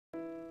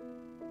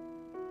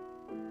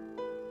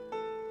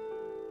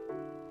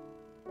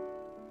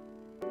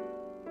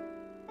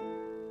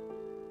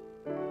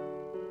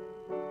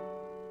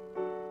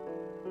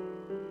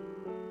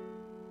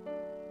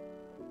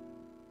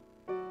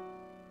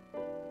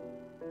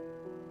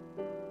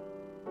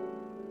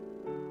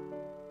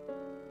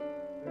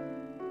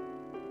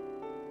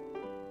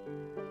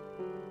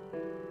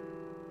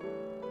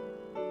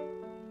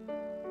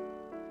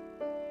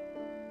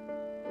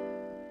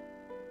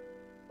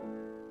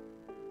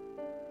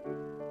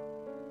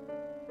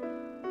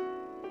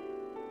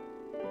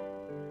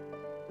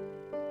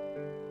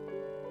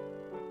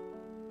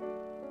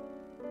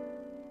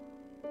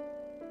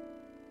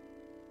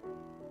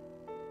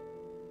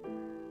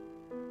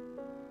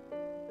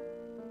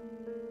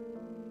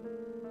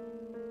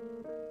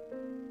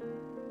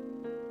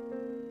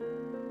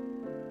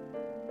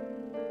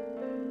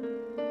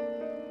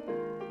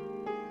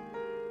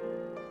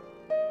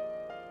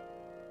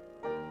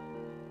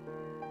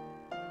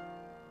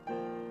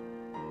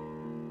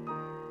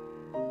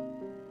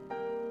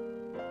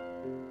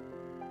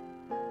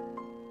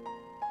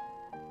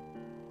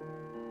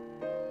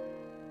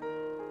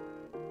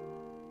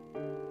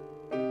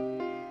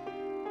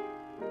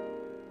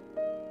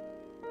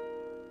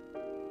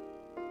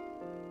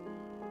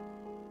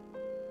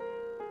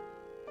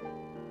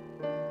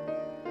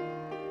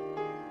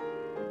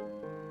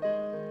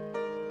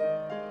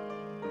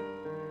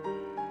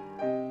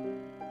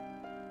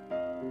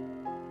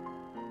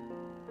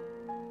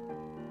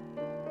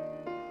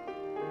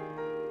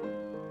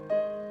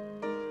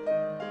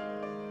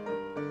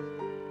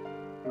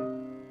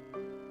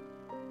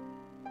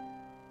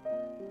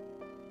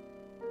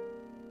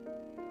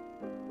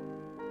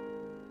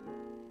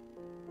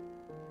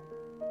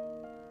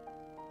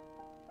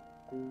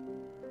Good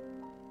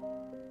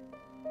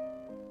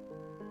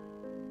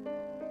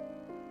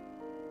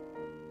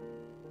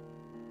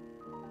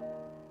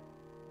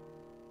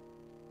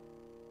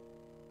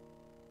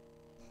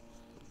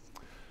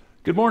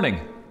morning.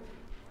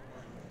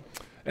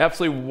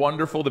 Absolutely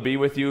wonderful to be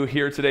with you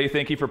here today.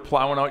 Thank you for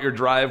plowing out your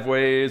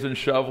driveways and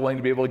shoveling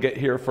to be able to get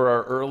here for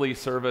our early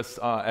service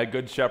at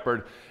Good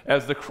Shepherd.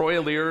 As the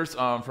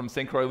Croixaliers from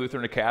St. Croix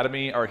Lutheran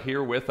Academy are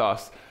here with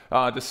us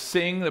to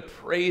sing the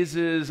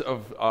praises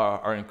of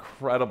our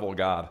incredible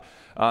God.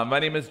 My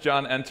name is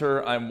John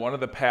Enter. I'm one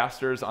of the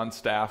pastors on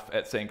staff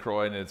at St.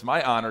 Croix, and it's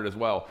my honor as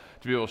well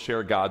to be able to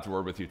share God's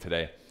word with you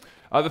today.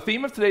 The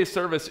theme of today's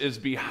service is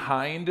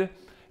Behind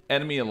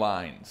Enemy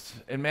Lines.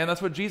 And man,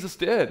 that's what Jesus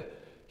did.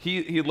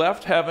 He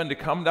left heaven to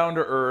come down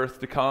to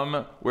earth, to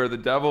come where the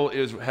devil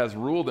has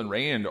ruled and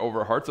reigned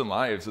over hearts and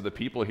lives of the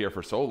people here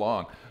for so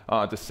long,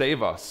 to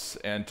save us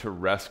and to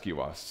rescue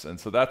us. And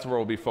so that's where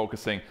we'll be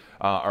focusing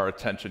our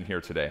attention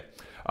here today.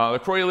 The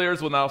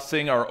Croixaliers will now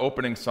sing our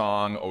opening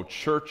song, O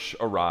Church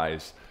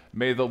Arise.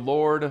 May the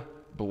Lord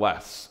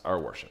bless our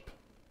worship.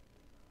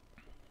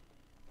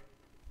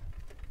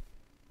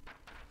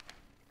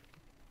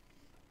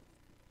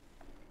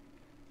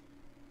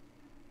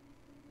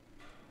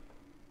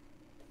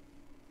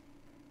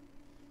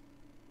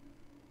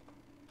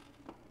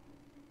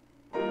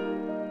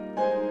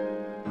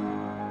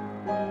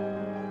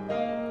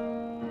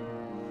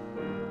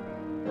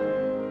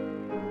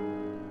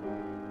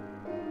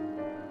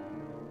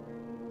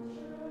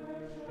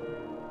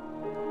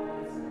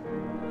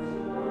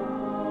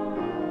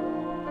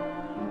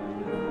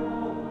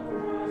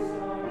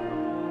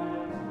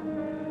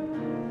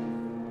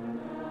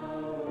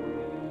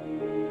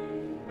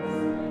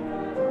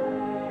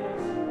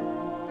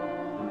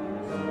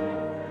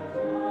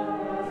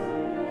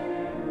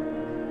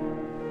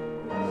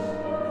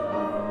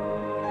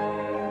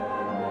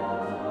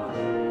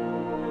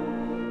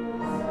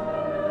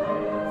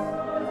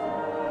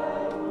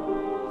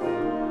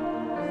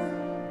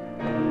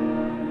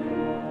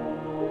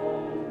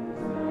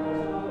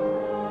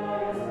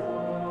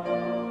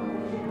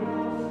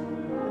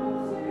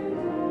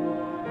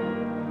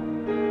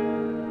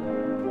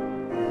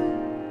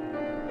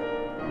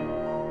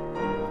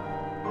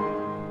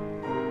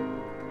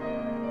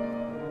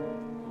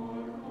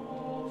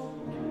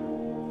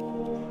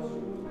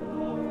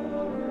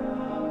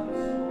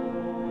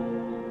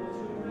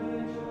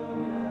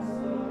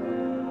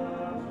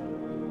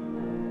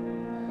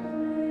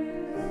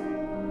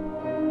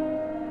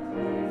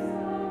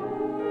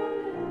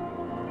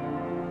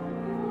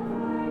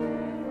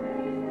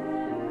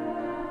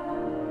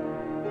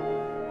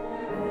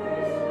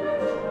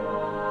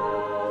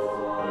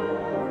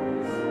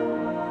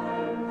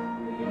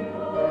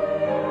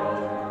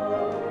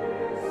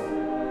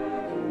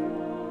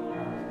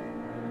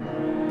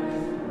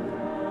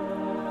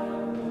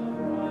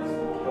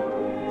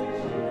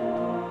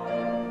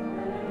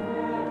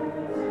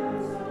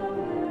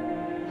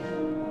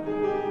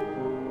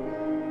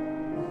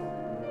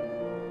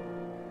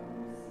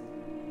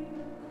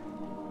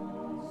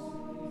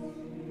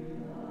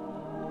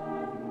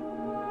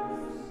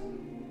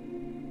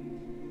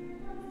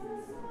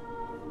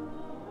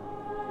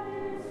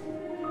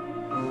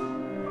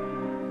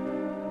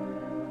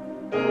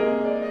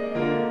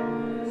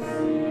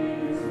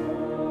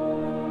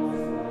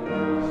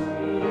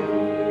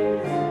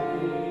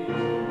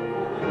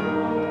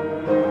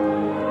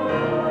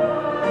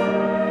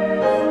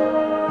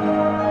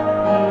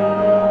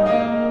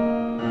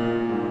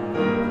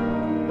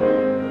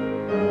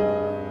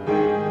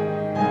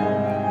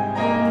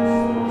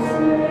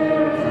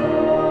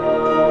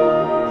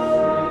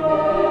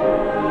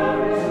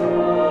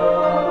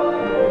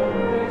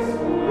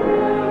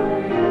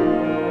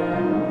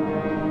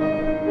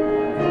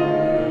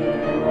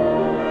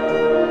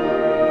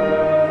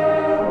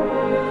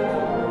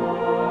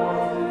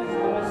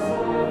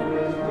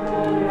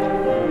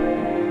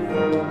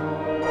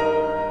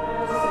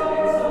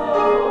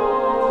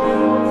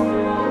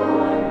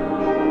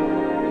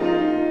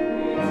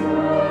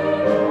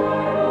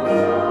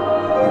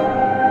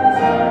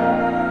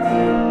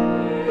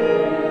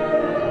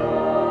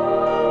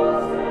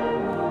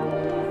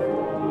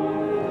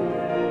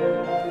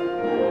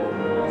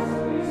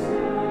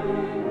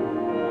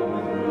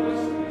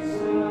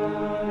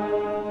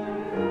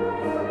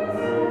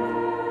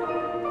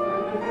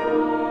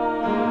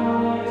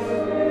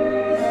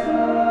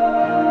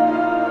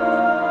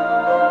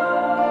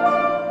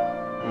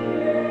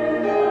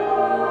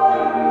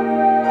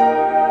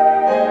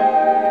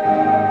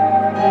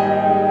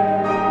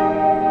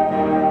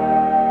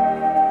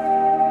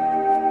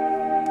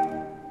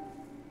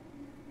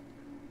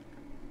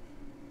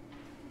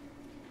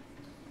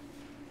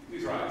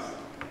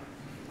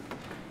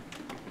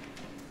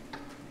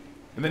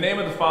 In the name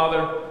of the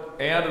Father,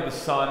 and of the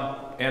Son,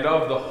 and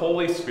of the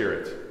Holy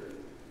Spirit.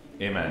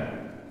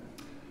 Amen.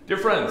 Dear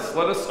friends,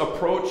 let us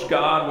approach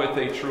God with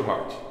a true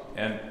heart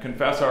and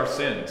confess our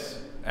sins,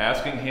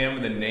 asking him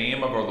in the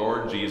name of our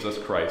Lord Jesus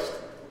Christ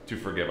to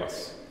forgive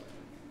us.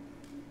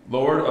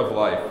 Lord of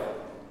life,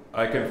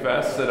 I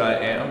confess that I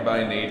am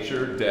by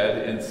nature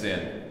dead in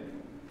sin,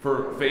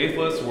 for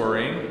faithless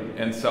worrying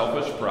and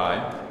selfish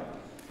pride,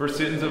 for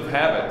sins of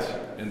habit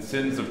and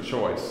sins of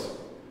choice,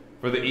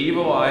 for the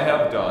evil I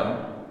have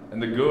done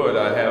and the good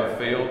I have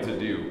failed to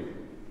do.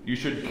 You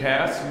should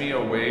cast me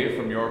away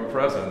from your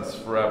presence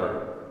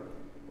forever.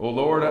 O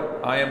Lord,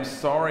 I am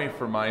sorry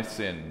for my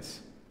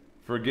sins.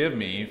 Forgive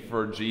me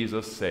for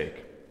Jesus'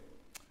 sake.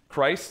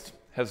 Christ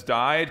has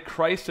died.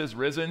 Christ has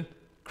risen.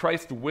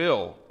 Christ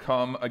will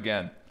come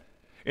again.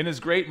 In his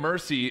great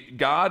mercy,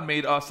 God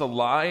made us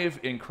alive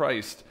in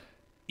Christ,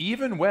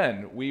 even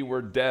when we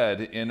were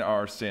dead in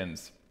our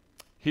sins.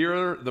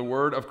 Hear the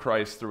word of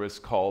Christ through his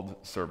called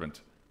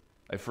servant.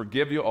 I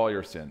forgive you all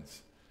your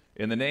sins.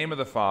 In the name of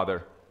the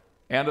Father,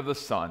 and of the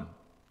Son,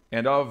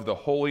 and of the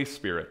Holy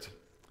Spirit.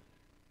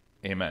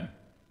 Amen.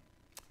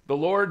 The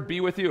Lord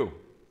be with you.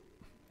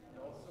 And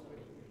also with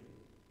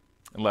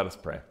you. And let us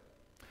pray.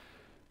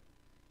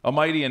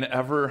 Almighty and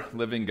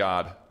ever-living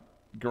God,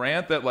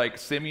 grant that like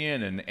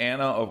Simeon and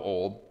Anna of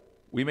old,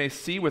 we may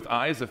see with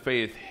eyes of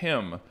faith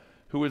him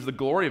who is the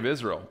glory of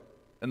Israel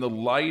and the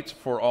light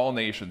for all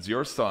nations,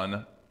 your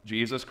Son,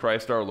 Jesus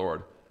Christ our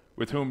Lord,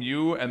 with whom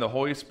you and the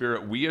Holy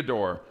Spirit we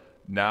adore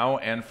now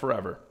and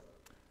forever.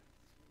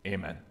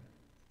 Amen.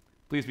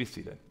 Please be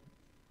seated.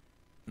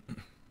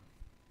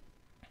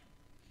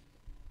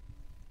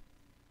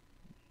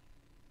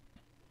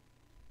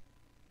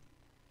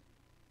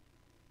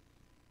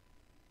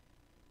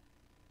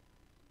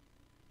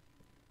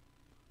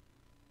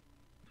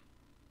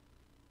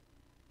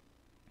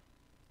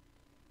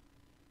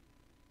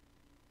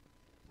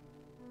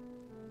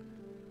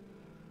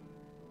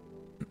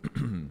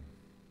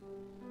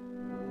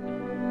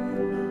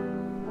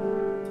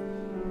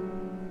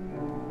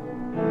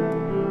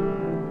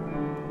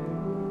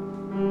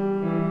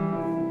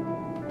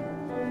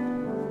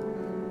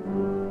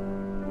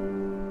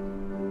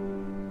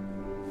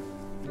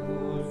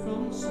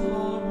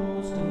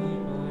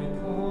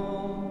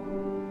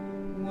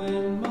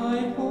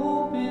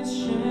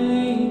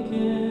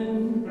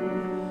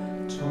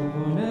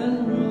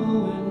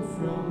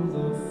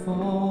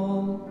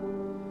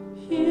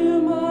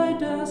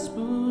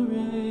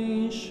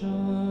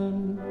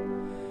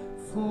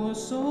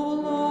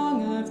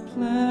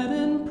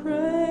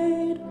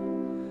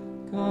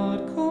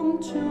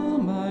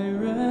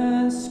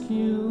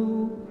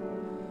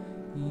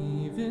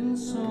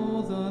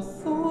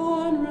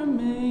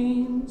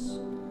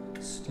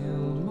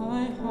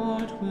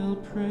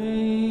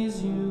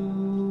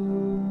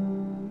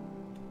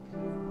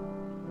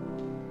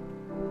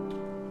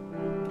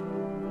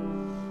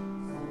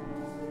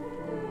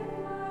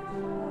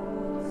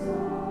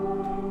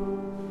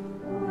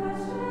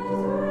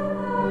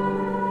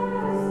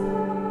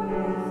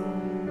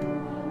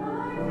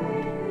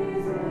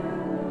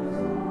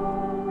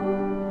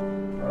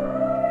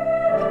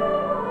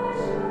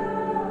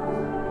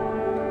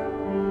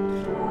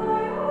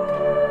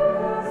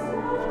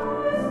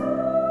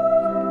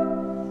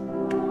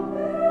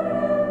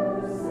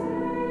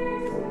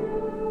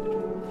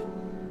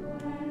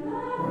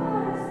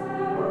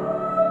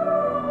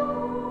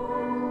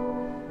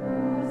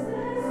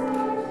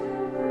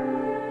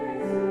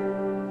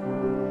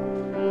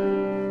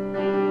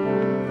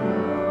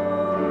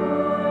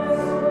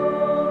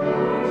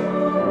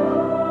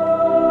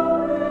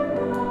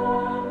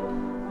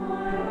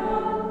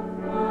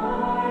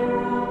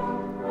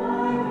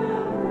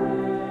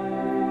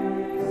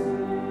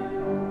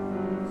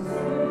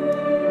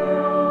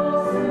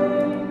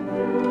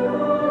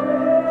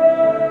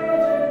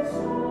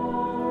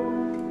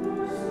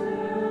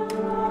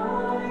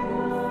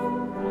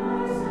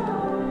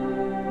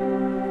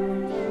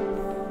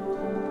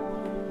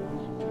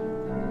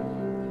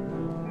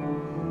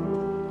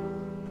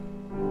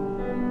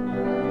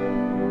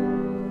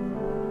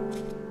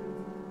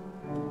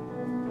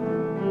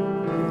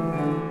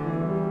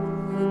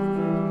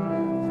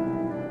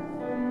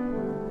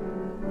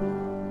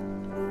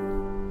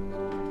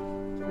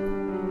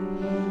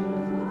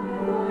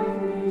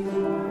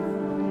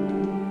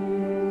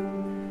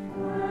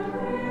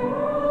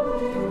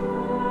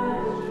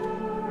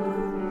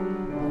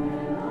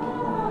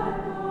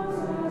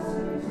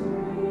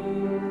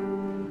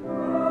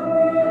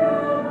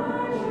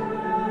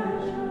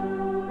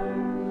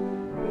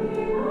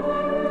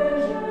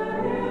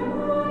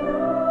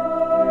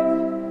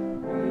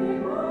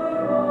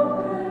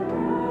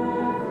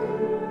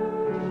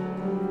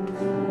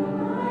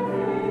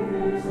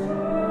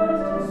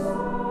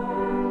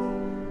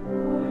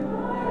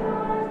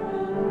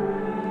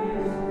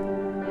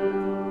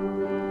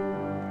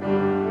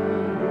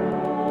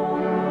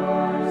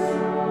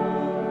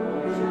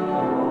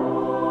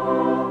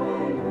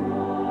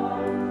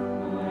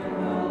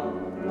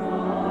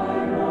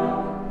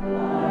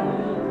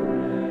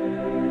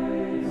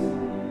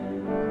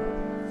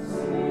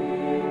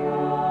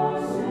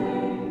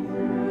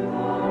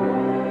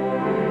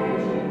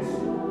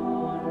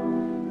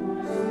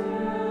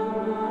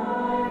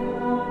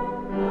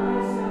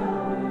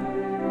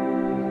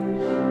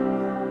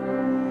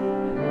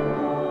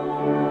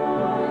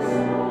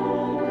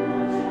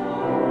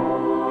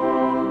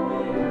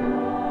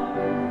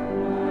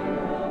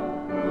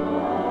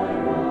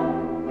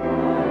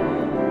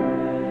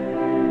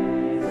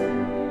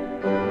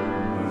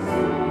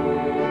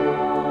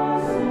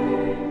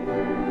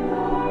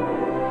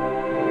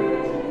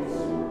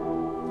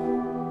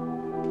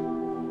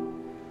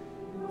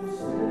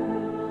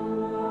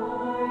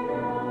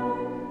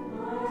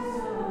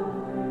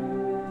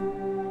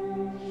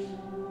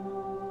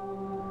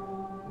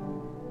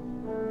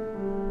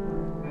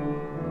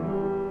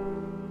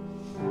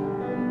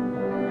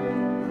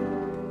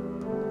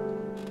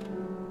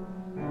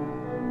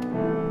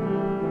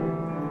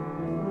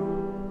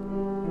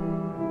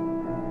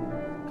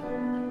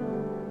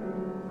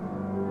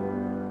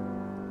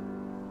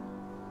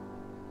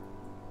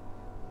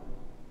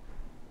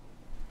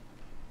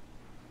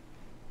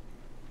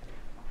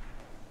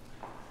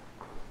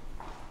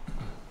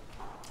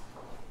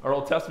 Our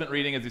Old Testament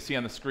reading, as you see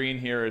on the screen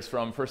here, is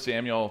from 1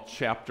 Samuel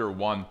chapter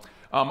 1.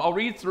 I'll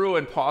read through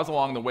and pause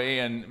along the way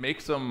and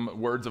make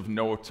some words of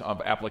note of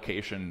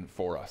application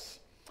for us.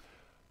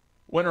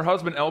 When her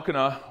husband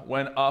Elkanah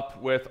went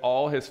up with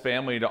all his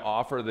family to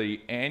offer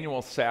the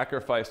annual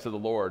sacrifice to the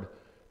Lord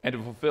and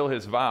to fulfill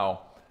his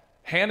vow,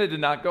 Hannah did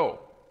not go.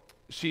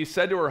 She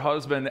said to her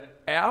husband,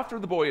 "After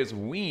the boy is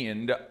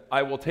weaned,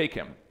 I will take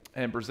him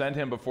and present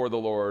him before the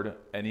Lord,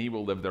 and he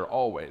will live there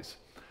always."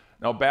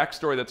 Now,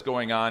 backstory that's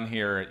going on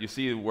here, you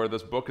see where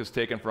this book is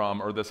taken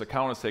from, or this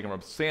account is taken from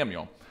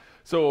Samuel.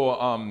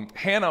 So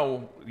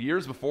Hannah,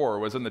 years before,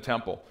 was in the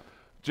temple,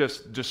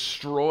 just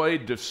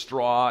destroyed,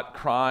 distraught,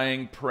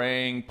 crying,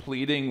 praying,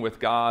 pleading with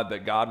God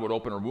that God would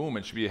open her womb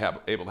and she'd be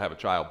able to have a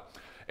child.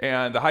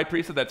 And the high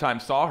priest at that time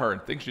saw her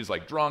and thinks she's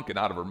like drunk and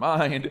out of her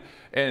mind,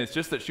 and it's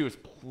just that she was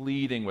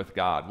pleading with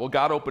God. Well,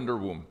 God opened her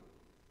womb.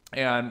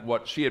 And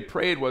what she had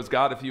prayed was,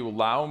 "God, if you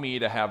allow me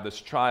to have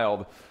this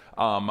child,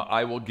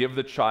 I will give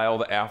the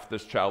child after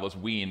this child is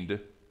weaned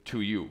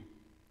to you."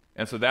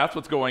 And so that's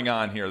what's going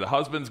on here. The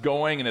husband's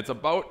going, and it's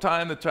about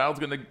time the child's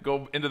going to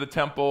go into the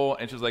temple.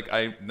 And she's like,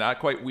 "I'm not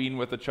quite weaned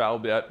with the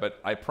child yet, but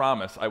I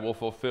promise I will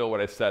fulfill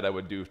what I said I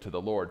would do to the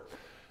Lord."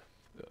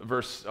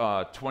 Verse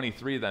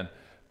 23 then.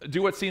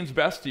 "Do what seems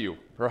best to you,"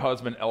 her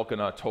husband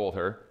Elkanah told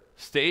her.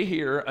 "Stay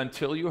here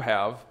until you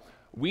have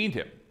weaned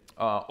him.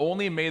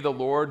 Only may the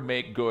Lord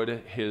make good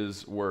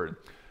his word."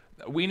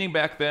 Weaning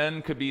back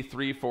then could be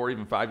 3, 4,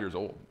 even 5 years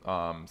old.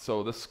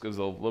 So this is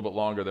a little bit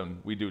longer than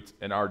we do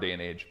in our day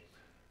and age.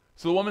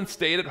 So the woman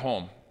stayed at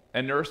home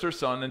and nursed her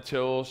son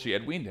until she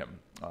had weaned him.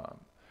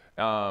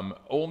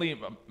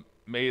 Only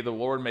may the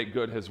Lord make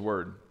good his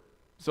word.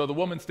 So the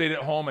woman stayed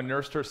at home and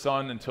nursed her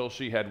son until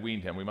she had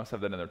weaned him. We must have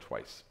that in there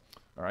twice.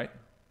 All right?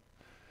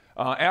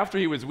 After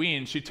he was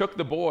weaned, she took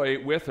the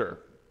boy with her,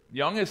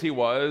 young as he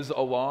was,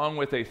 along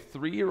with a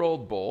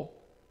 3-year-old bull,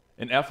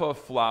 an ephah of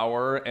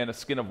flour, and a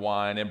skin of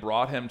wine, and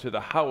brought him to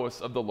the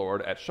house of the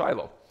Lord at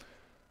Shiloh.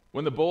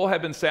 When the bull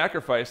had been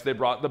sacrificed, they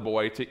brought the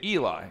boy to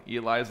Eli.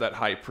 Eli is that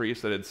high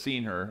priest that had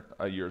seen her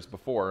years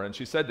before. And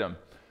she said to him,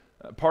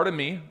 "Pardon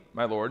me,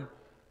 my lord,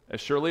 as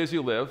surely as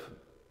you live,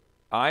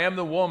 I am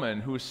the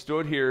woman who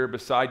stood here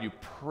beside you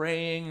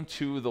praying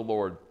to the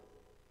Lord.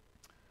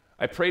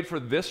 I prayed for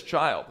this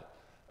child,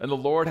 and the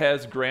Lord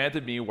has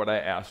granted me what I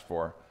asked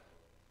for.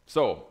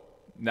 So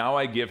now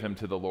I give him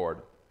to the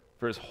Lord.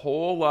 For his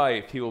whole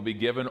life he will be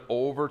given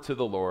over to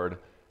the Lord,"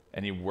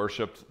 and he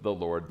worshiped the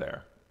Lord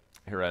there.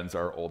 Here ends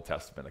our Old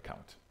Testament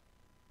account.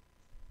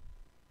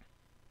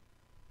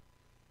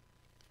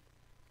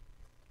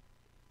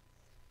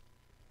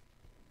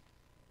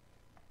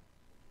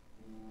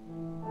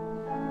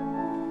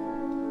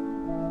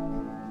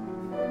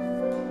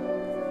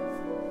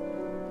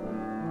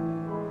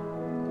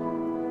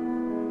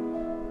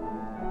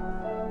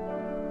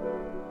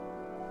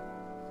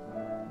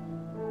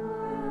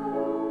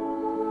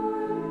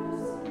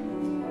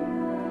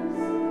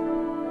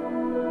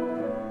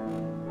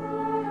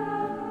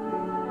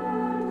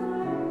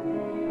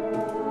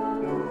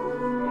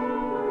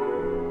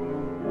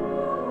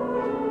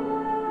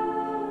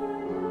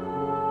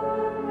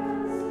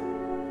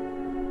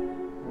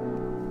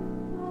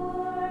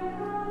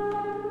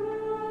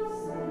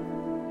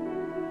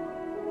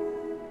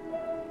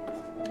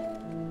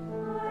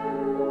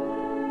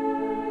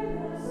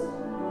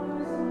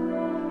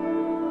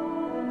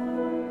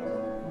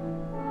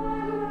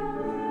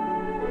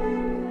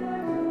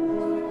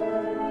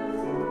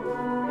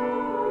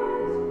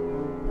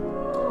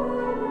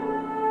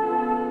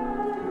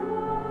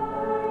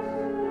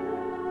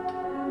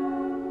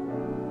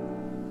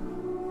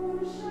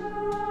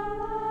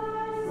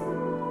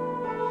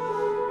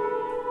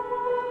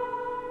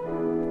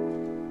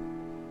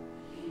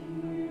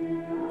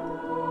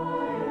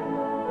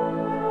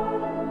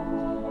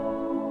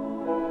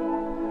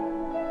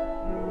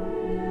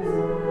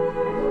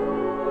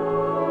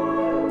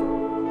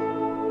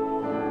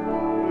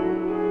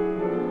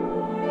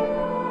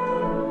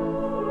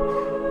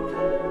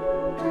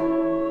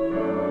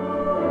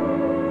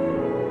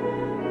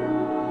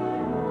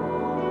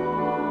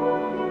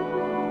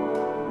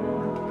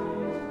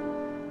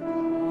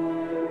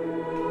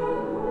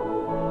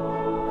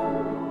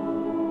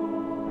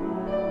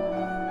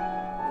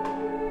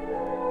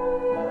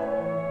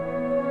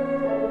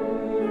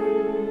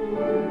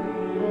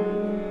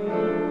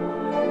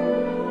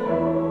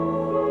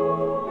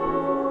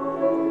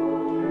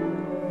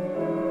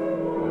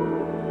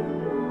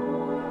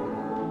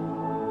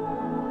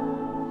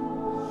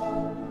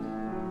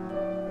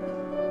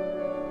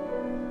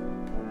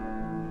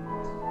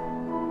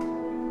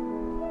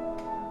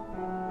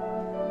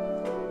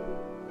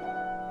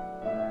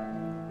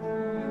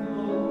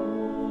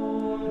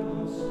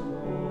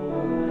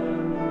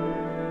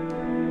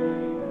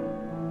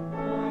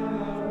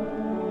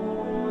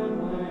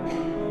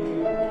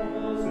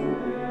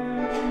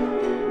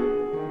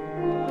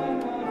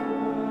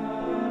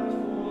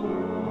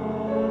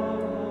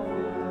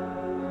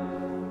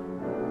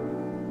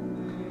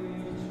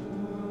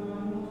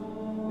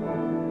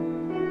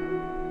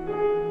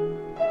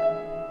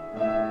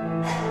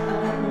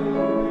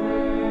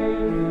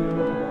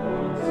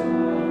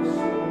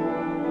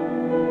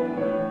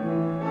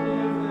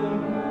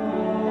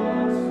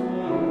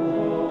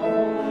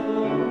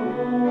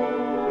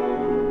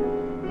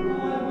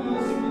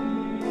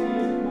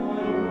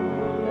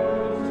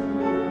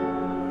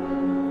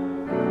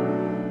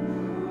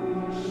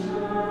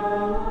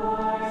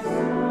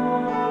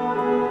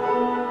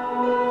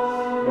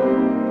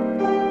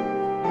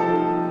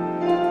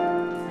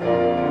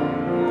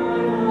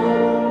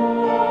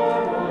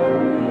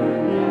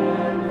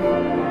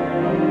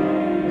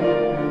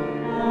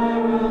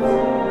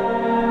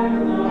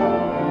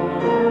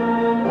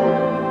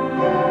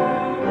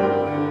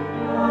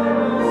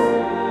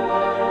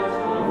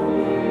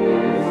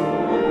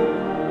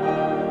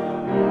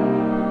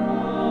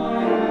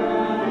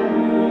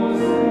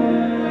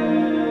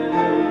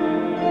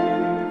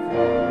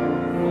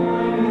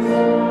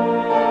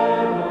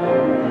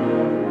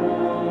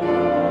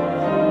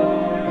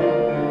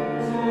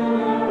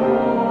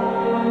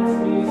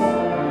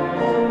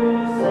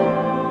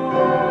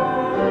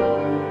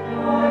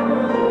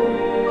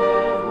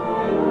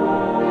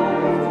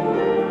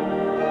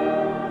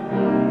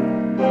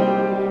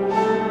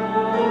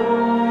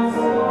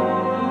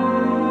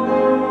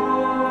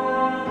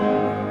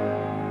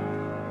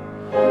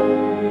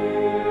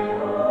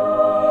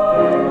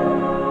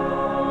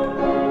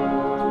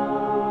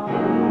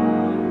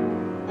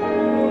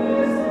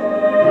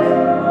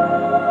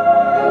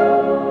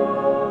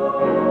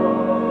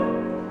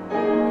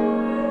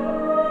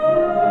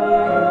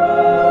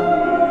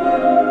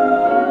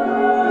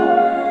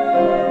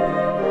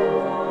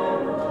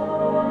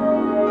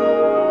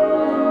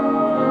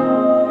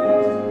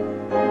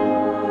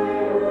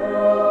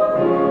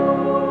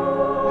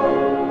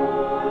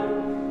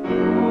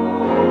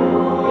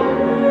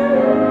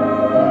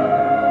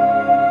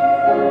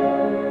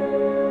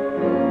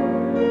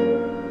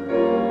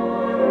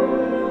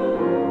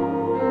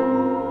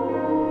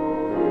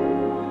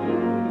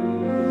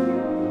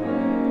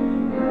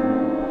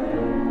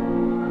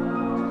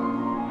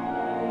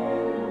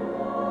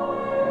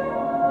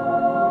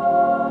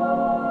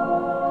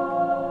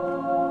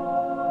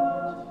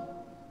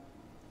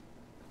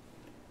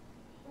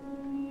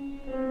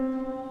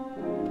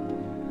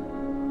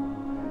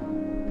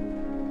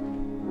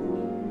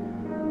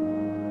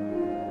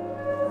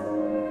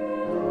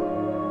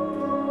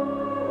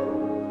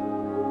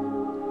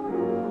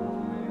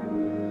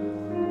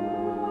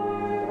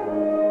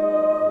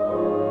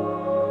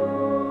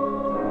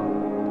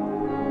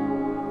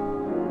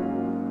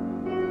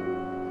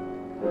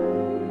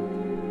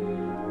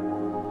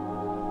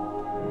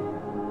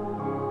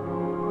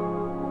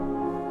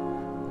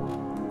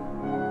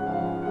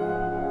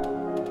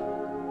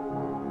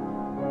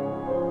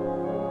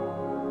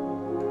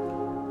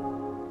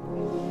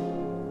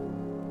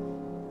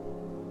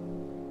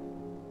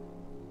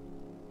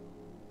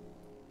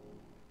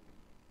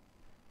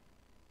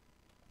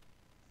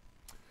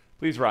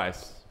 Please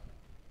rise.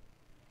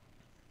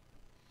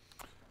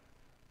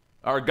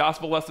 Our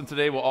gospel lesson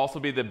today will also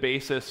be the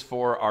basis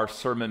for our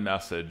sermon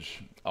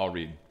message. I'll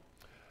read.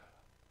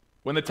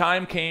 When the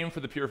time came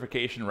for the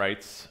purification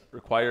rites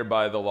required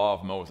by the law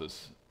of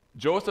Moses,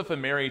 Joseph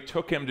and Mary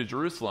took him to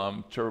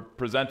Jerusalem to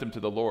present him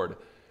to the Lord,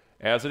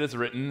 as it is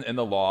written in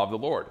the law of the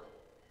Lord.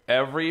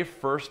 Every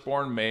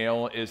firstborn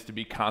male is to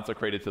be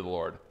consecrated to the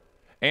Lord,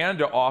 and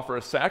to offer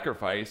a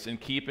sacrifice in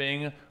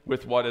keeping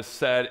with what is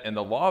said in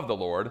the law of the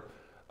Lord,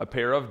 a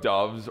pair of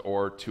doves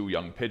or 2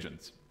 young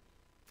pigeons.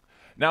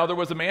 Now there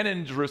was a man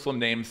in Jerusalem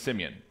named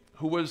Simeon,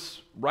 who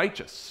was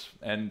righteous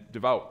and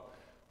devout.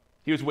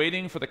 He was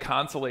waiting for the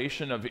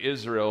consolation of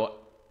Israel,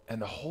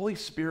 and the Holy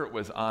Spirit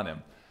was on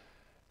him.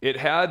 It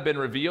had been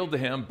revealed to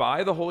him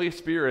by the Holy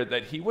Spirit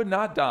that he would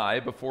not die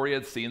before he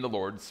had seen the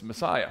Lord's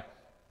Messiah.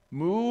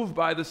 Moved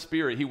by the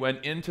Spirit, he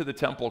went into the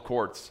temple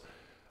courts.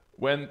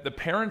 When the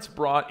parents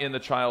brought in the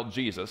child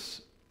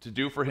Jesus to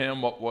do for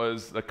him what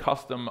was the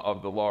custom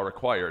of the law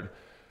required,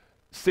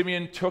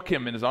 Simeon took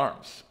him in his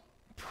arms,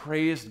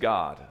 praised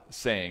God,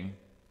 saying,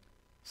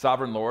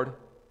 "Sovereign Lord,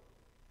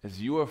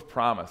 as you have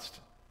promised,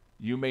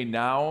 you may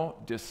now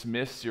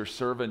dismiss your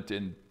servant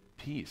in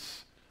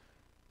peace.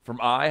 For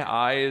my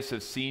eyes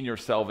have seen your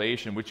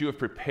salvation, which you have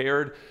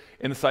prepared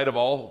in the sight of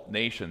all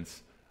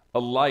nations, a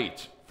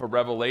light for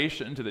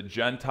revelation to the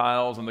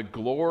Gentiles and the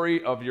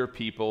glory of your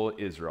people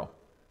Israel."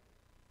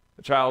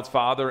 The child's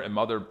father and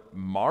mother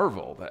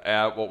marveled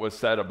at what was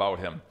said about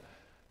him.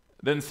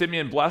 Then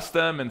Simeon blessed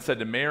them and said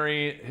to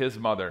Mary, his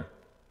mother,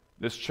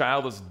 "This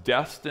child is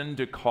destined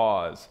to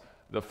cause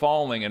the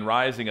falling and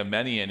rising of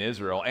many in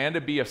Israel, and to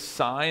be a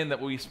sign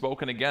that will be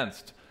spoken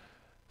against,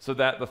 so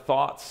that the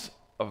thoughts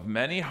of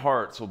many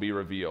hearts will be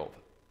revealed,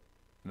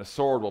 and a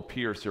sword will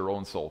pierce your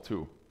own soul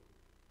too."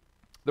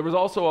 There was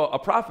also a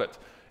prophet,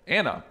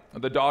 Anna,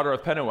 the daughter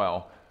of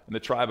Penuel, in the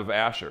tribe of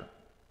Asher.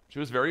 She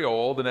was very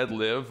old and had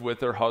lived with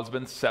her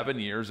husband 7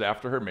 years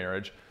after her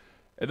marriage,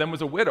 and then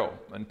was a widow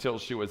until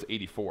she was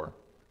 84.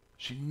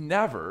 She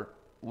never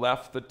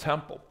left the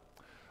temple,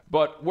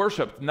 but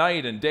worshiped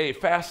night and day,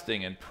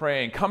 fasting and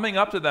praying. Coming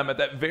up to them at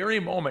that very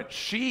moment,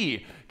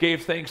 she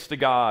gave thanks to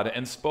God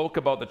and spoke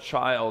about the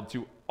child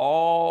to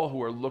all who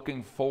were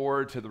looking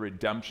forward to the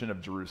redemption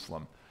of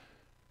Jerusalem.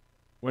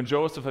 When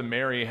Joseph and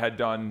Mary had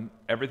done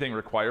everything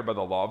required by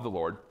the law of the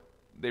Lord,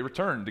 they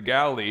returned to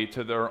Galilee,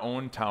 to their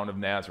own town of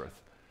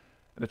Nazareth.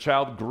 And the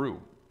child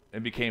grew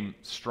and became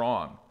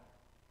strong.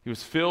 He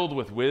was filled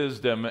with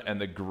wisdom, and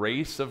the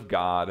grace of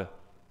God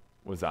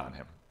was on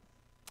him.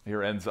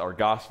 Here ends our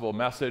gospel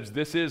message.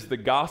 This is the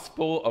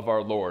gospel of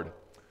our Lord.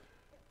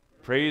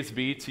 Praise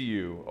be to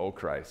you, O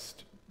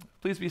Christ.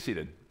 Please be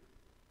seated.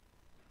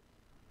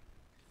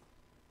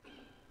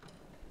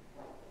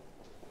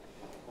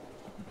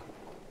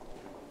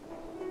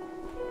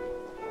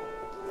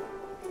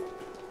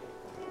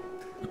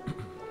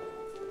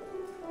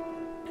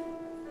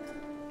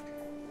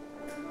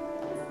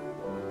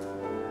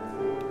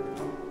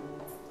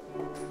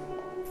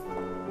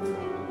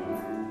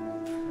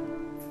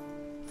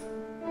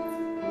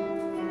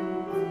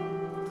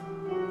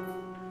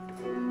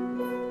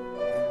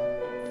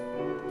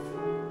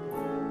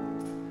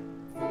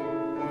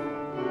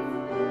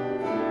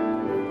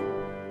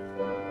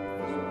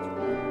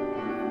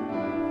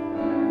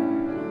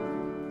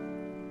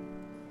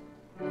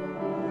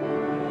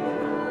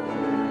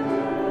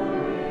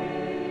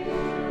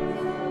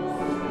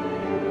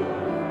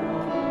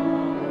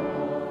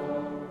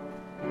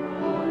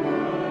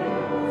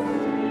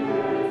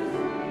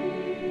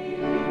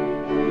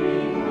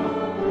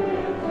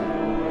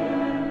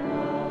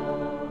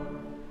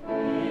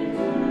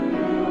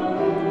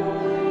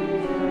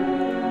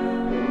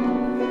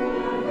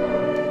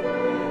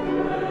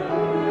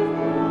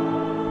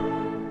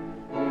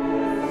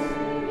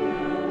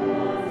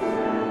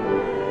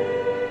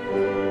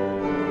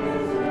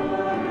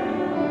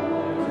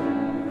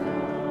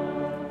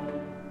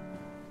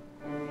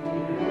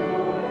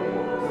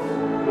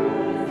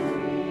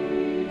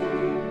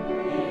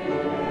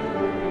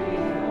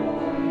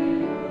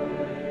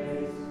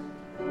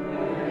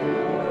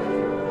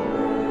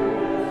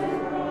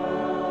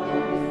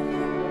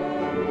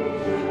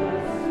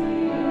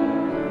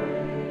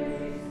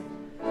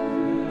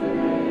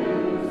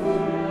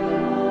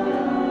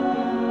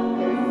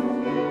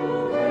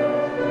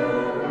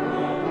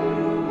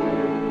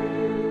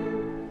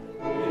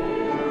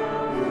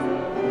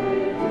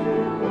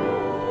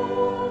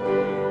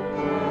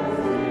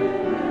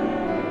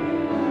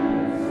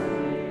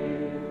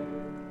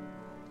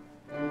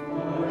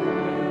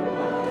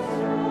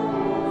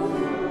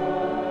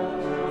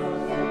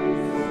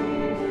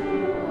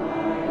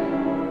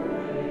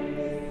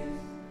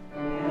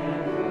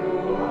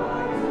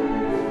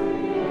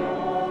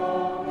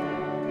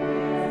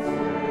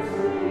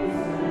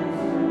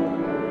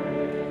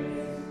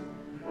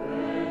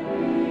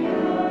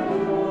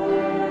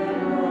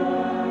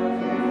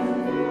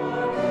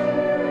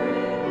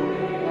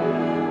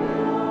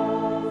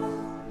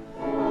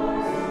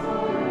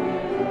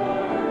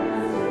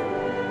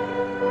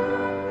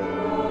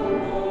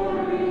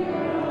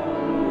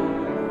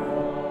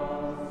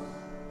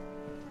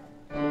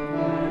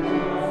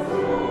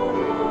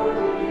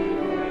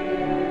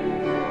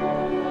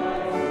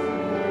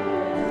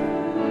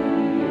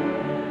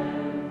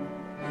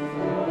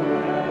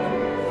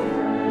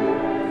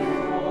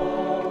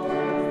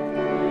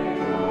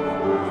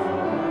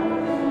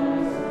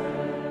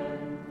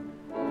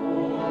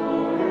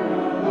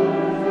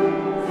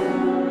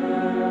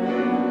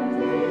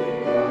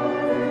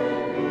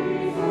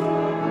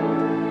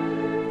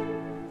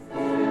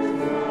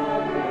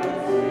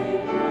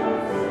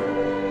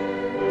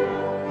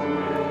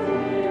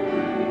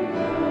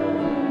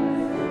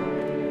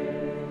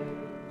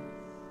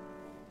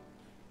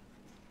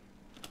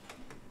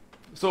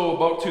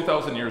 about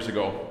 2,000 years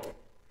ago,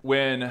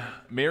 when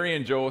Mary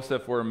and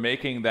Joseph were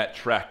making that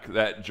trek,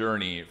 that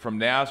journey from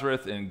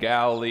Nazareth in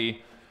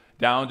Galilee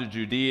down to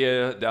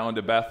Judea, down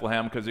to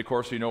Bethlehem, because of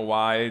course you know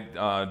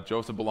why.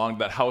 Joseph belonged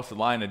to that house and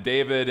line of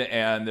David,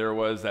 and there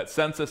was that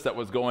census that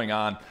was going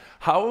on.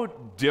 How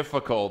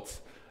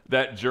difficult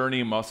that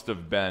journey must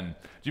have been. Do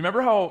you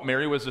remember how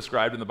Mary was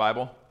described in the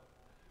Bible?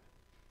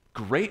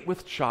 Great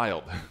with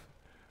child.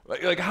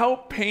 Like how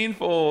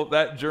painful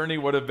that journey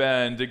would have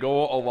been to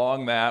go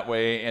along that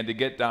way and to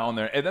get down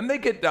there. And then they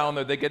get down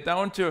there, they get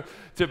down to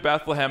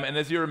Bethlehem, and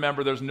as you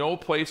remember, there's no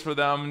place for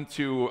them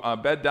to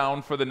bed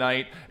down for the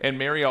night, and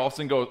Mary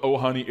Olsen goes, "Oh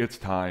honey, it's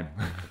time."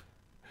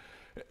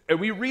 And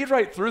we read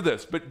right through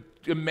this, but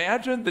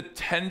imagine the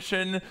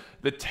tension,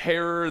 the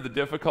terror, the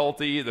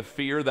difficulty, the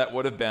fear that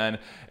would have been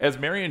as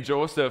Mary and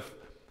Joseph,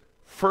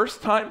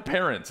 first-time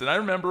parents. And I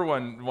remember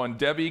when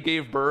Debbie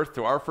gave birth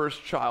to our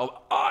first child,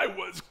 I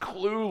was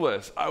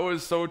clueless. I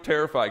was so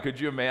terrified. Could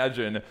you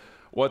imagine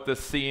what the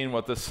scene,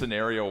 what the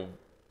scenario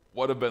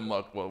would have been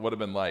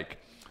like?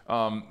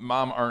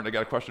 Mom, Arndt, I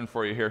got a question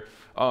for you here.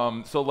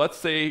 So let's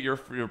say you're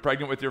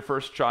pregnant with your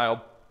first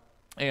child,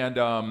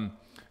 and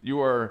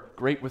you are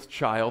great with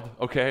child,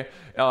 okay?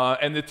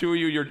 And the two of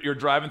you, you're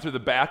driving through the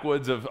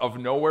backwoods of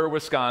nowhere,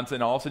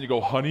 Wisconsin. All of a sudden you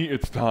go, "Honey,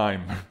 it's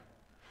time."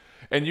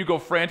 And you go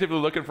frantically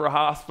looking for a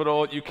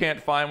hospital. You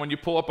can't find one. You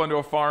pull up onto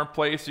a farm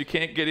place. You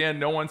can't get in.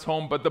 No one's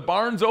home. But the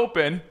barn's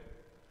open.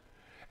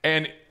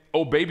 And,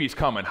 oh, baby's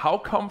coming. How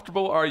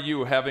comfortable are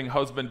you having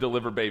husband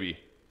deliver baby?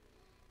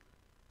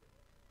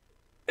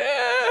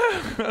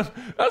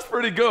 That's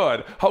pretty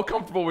good. How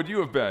comfortable would you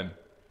have been?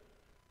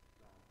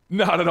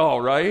 Not at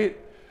all, right?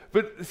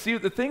 But see,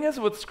 the thing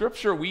is with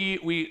Scripture,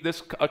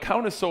 this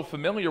account is so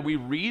familiar. We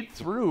read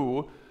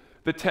through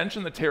the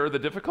tension, the terror, the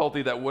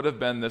difficulty that would have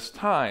been this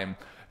time.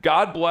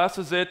 God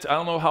blesses it. I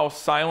don't know how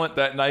silent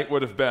that night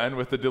would have been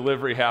with the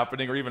delivery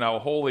happening, or even how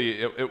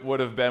holy it would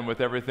have been with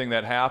everything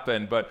that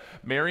happened. But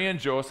Mary and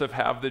Joseph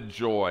have the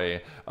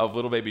joy of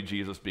little baby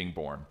Jesus being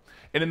born.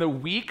 And in the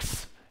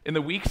weeks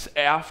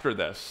after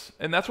this,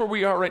 and that's where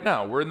we are right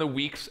now, we're in the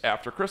weeks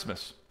after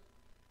Christmas,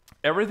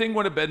 everything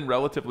would have been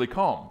relatively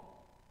calm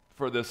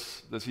for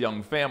this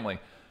young family.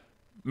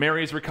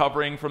 Mary's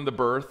recovering from the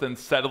birth and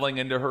settling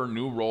into her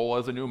new role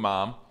as a new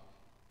mom.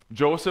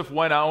 Joseph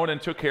went out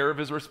and took care of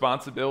his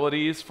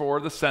responsibilities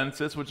for the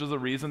census, which is the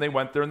reason they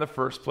went there in the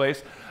first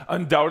place.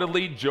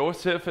 Undoubtedly,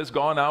 Joseph has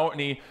gone out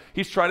and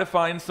he's trying to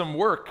find some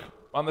work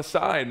on the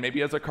side,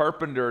 maybe as a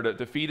carpenter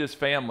to feed his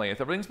family.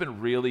 Everything's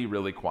been really,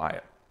 really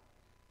quiet.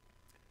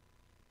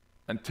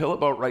 Until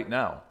about right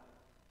now.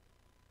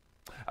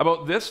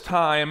 About this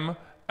time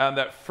on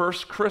that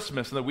first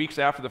Christmas, in the weeks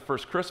after the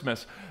first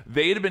Christmas,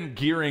 they'd have been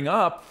gearing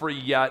up for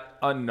yet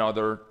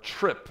another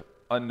trip,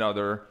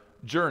 another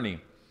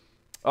journey.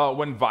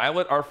 When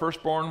Violet, our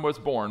firstborn, was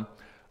born,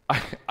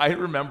 I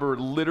remember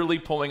literally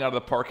pulling out of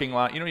the parking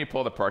lot. You know when you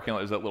pull out of the parking lot,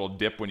 there's that little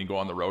dip when you go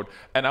on the road.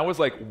 And I was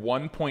like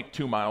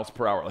 1.2 miles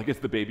per hour. Like, is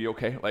the baby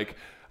okay? Like,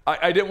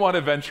 I didn't want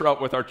to venture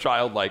out with our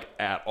child, like,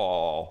 at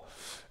all.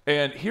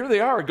 And here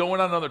they are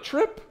going on another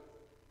trip.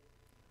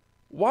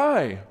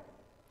 Why?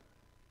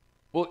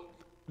 Well,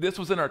 this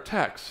was in our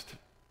text.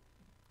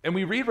 And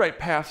we read right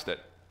past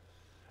it.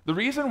 The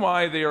reason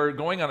why they are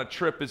going on a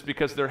trip is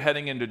because they're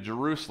heading into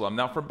Jerusalem.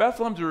 Now, from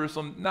Bethlehem to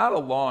Jerusalem, not a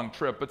long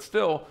trip, but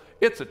still,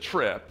 it's a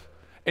trip.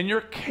 And you're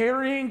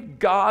carrying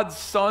God's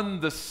Son,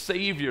 the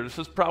Savior. This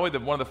is probably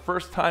one of the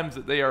first times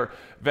that they are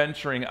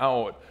venturing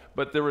out.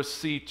 But there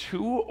was,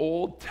 two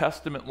Old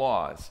Testament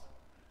laws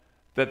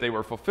that they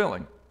were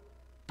fulfilling.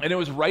 And it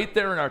was right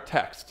there in our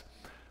text.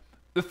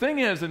 The thing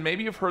is, and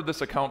maybe you've heard this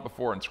account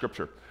before in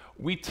Scripture,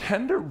 we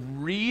tend to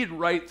read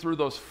right through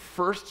those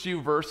first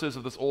few verses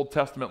of this Old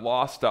Testament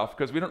law stuff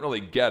because we don't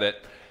really get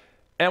it.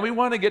 And we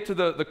want to get to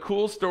the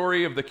cool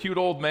story of the cute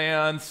old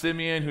man,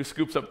 Simeon, who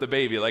scoops up the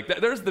baby. Like,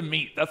 there's the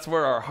meat. That's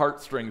where our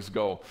heartstrings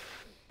go.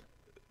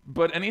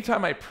 But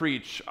anytime I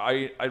preach,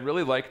 I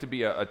really like to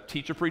be a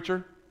teacher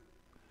preacher.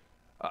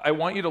 I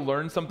want you to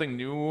learn something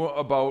new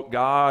about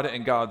God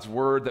and God's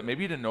Word that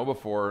maybe you didn't know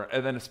before,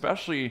 and then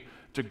especially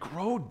to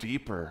grow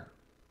deeper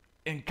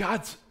in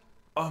God's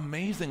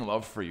amazing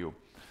love for you.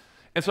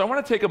 And so I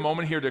want to take a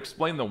moment here to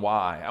explain the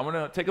why. I want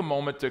to take a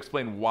moment to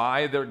explain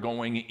why they're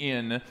going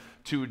in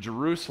to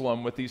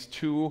Jerusalem with these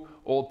two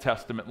Old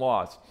Testament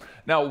laws.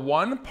 Now,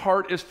 one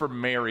part is for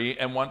Mary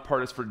and one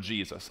part is for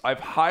Jesus. I've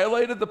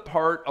highlighted the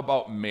part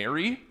about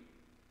Mary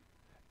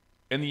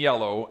in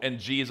yellow and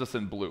Jesus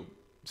in blue.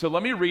 So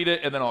let me read it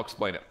and then I'll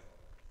explain it.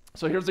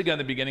 So here's again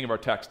the beginning of our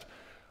text.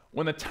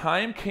 When the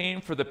time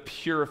came for the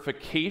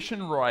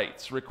purification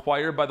rites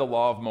required by the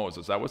law of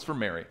Moses, that was for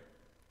Mary,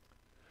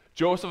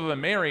 Joseph and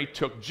Mary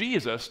took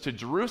Jesus to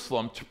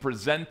Jerusalem to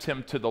present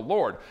him to the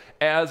Lord,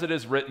 as it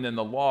is written in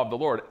the law of the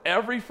Lord.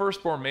 Every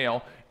firstborn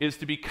male is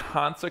to be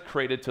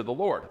consecrated to the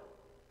Lord.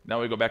 Now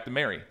we go back to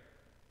Mary.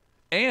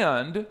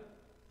 And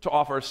to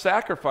offer a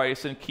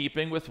sacrifice in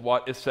keeping with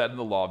what is said in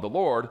the law of the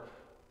Lord,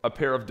 a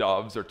pair of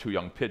doves or two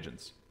young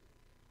pigeons.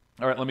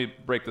 All right, let me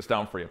break this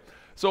down for you.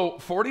 So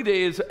 40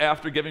 days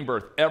after giving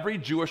birth, every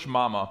Jewish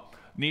mama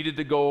needed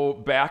to go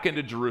back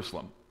into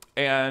Jerusalem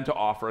and to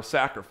offer a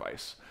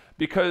sacrifice,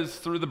 because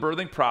through the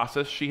birthing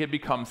process, she had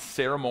become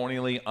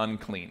ceremonially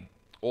unclean.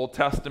 Old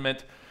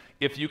Testament,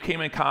 if you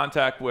came in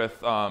contact with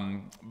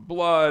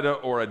blood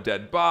or a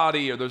dead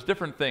body, or there's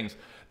different things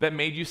that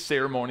made you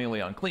ceremonially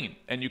unclean,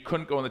 and you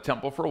couldn't go in the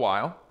temple for a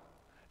while,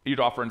 you'd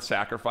offer in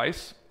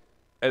sacrifice,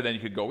 and then you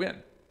could go in.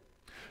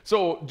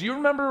 So do you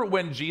remember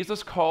when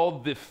Jesus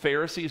called the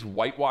Pharisees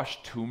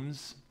whitewashed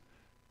tombs?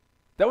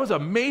 That was a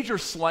major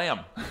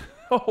slam.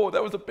 Oh,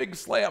 that was a big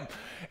slam.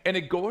 And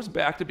it goes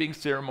back to being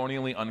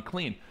ceremonially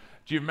unclean.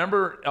 Do you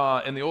remember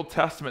in the Old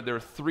Testament, there were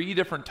 3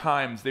 different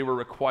times they were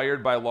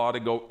required by law to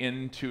go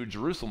into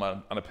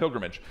Jerusalem on a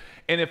pilgrimage.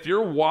 And if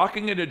you're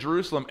walking into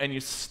Jerusalem and you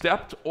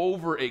stepped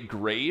over a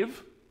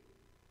grave,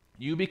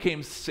 you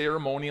became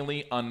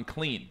ceremonially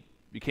unclean.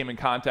 You came in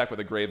contact with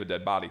a grave, a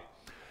dead body.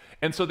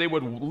 And so they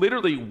would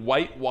literally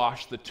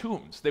whitewash the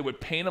tombs. They would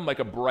paint them like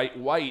a bright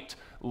white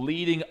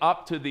leading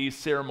up to these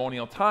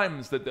ceremonial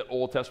times that the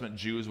Old Testament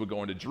Jews would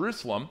go into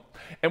Jerusalem.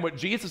 And what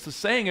Jesus is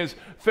saying is,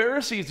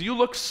 Pharisees, you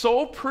look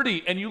so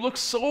pretty and you look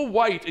so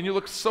white and you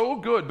look so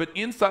good, but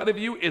inside of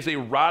you is a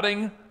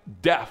rotting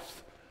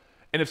death.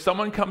 And if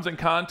someone comes in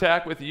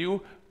contact with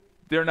you,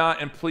 they're not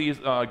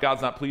pleased,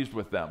 God's not pleased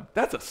with them.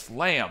 That's a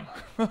slam.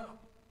 That's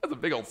a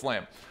big old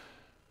slam.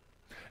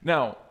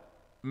 Now,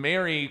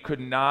 Mary could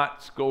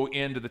not go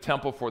into the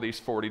temple for these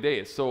 40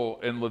 days. So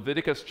in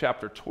Leviticus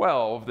chapter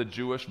 12, the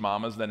Jewish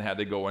mamas then had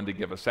to go in to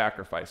give a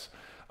sacrifice.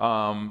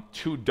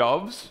 2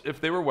 doves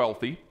if they were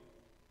wealthy,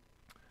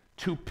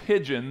 2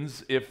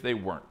 pigeons if they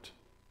weren't.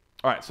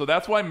 All right, so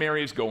that's why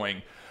Mary's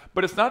going.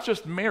 But it's not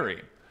just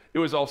Mary. It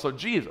was also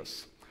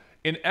Jesus.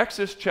 In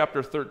Exodus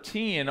chapter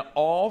 13,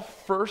 all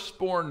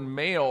firstborn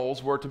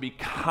males were to be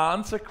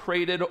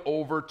consecrated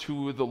over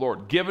to the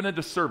Lord, given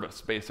into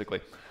service,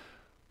 basically,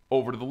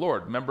 over to the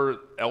Lord. Remember,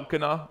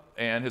 Elkanah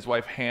and his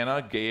wife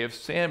Hannah gave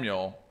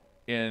Samuel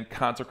in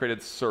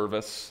consecrated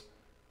service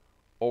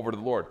over to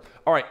the Lord.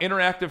 All right,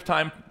 interactive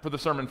time for the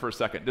sermon for a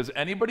second. Does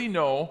anybody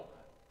know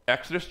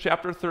Exodus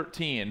chapter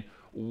 13?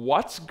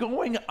 What's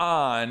going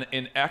on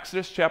in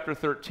Exodus chapter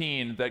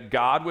 13 that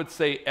God would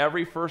say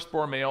every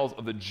firstborn males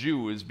of the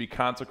Jews be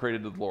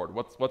consecrated to the Lord?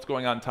 What's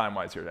going on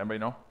time-wise here? Anybody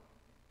know?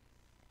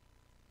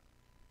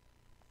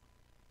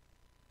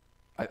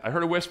 I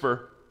heard a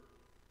whisper.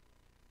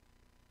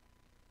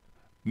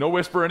 No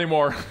whisper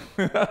anymore.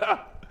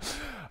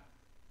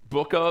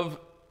 Book of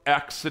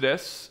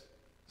Exodus.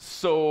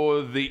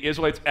 So the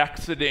Israelites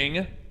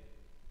exiting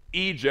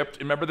Egypt.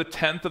 Remember the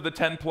 10th of the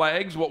 10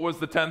 plagues? What was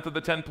the 10th of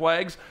the 10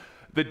 plagues?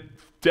 The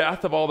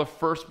death of all the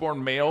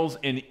firstborn males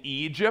in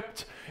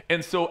Egypt.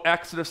 And so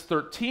Exodus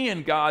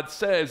 13, God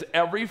says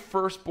every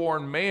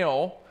firstborn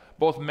male,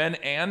 both men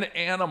and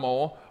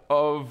animal,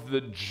 of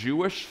the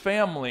Jewish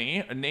family,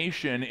 a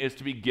nation, is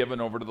to be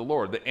given over to the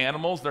Lord. The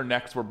animals, their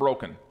necks were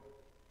broken.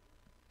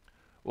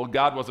 Well,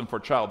 God wasn't for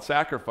child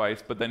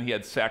sacrifice, but then he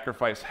had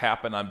sacrifice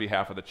happen on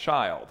behalf of the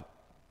child.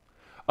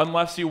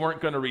 Unless you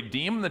weren't going to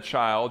redeem the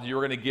child, you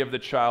were going to give the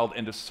child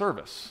into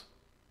service.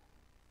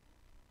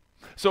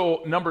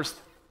 So Numbers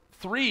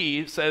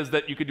 3 says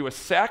that you could do a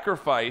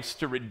sacrifice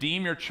to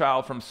redeem your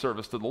child from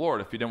service to the Lord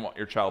if you didn't want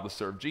your child to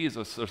serve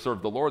Jesus or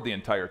serve the Lord the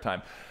entire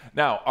time.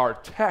 Now, our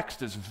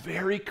text is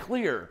very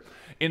clear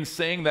in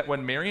saying that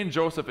when Mary and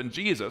Joseph and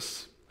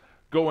Jesus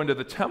go into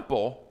the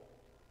temple,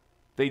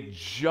 they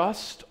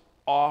just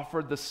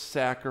offered the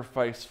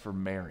sacrifice for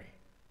Mary.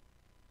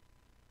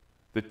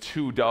 The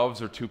 2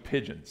 doves or 2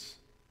 pigeons.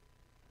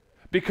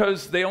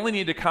 Because they only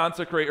need to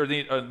consecrate or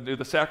do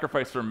the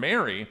sacrifice for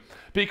Mary,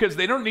 because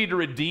they don't need to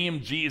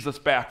redeem Jesus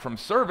back from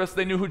service.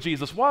 They knew who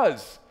Jesus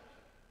was.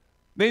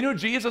 They knew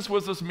Jesus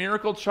was this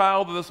miracle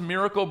child, this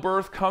miracle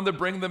birth, come to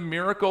bring the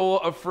miracle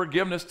of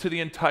forgiveness to the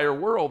entire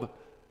world.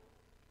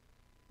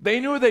 They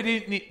knew they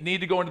didn't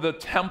need to go into the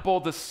temple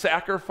to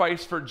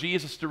sacrifice for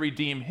Jesus to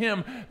redeem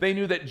him. They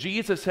knew that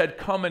Jesus had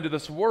come into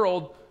this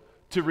world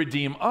to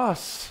redeem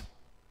us.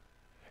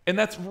 And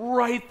that's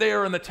right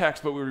there in the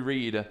text, but we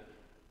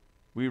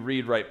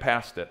read right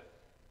past it.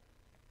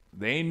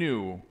 They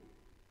knew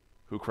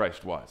who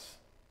Christ was.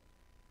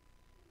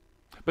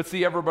 But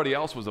see, everybody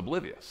else was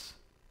oblivious.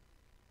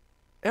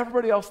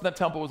 Everybody else in that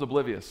temple was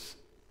oblivious.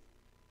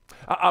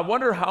 I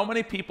wonder how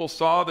many people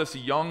saw this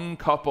young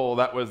couple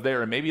that was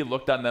there and maybe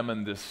looked on them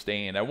in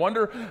disdain. I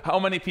wonder how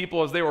many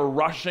people, as they were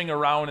rushing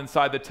around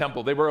inside the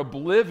temple, they were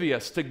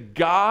oblivious to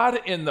God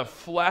in the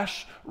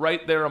flesh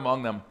right there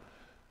among them.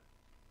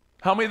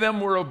 How many of them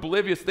were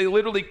oblivious? They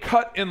literally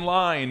cut in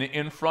line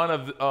in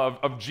front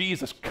of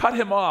Jesus, cut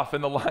him off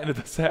in the line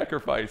of the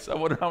sacrifice. I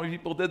wonder how many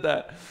people did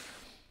that.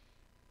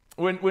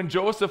 When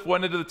Joseph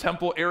went into the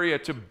temple area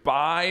to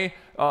buy,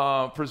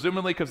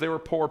 presumably because they were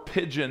poor,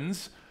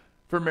 pigeons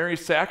for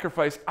Mary's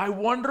sacrifice, I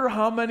wonder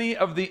how many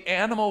of the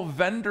animal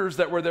vendors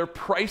that were there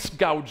price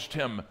gouged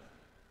him.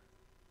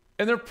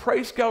 And they're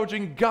price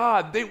gouging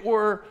God. They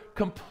were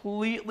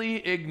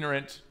completely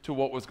ignorant to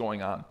what was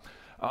going on.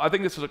 I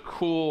think this is a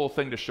cool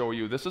thing to show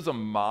you. This is a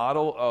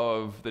model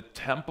of the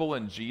temple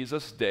in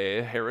Jesus'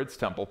 day, Herod's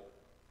temple.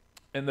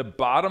 In the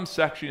bottom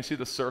section, you see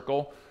the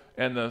circle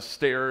and the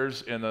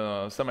stairs in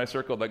the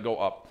semicircle that go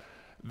up.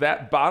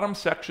 That bottom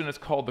section is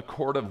called the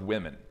Court of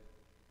Women.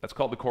 That's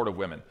called the Court of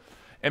Women.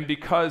 And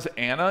because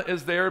Anna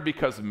is there,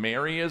 because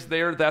Mary is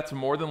there, that's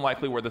more than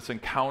likely where this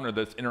encounter,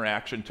 this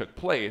interaction took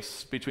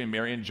place between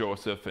Mary and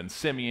Joseph and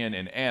Simeon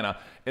and Anna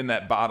in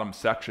that bottom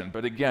section.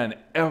 But again,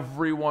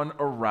 everyone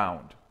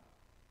around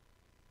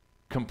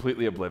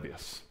completely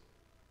oblivious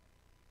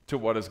to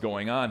what is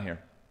going on here.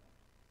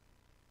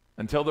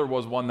 Until there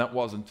was one that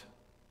wasn't.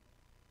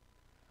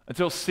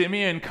 Until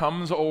Simeon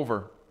comes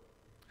over.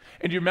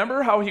 And you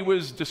remember how he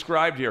was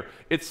described here?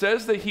 It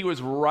says that he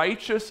was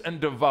righteous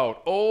and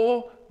devout.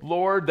 Oh,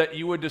 Lord, that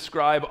you would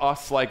describe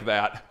us like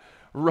that.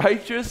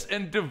 Righteous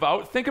and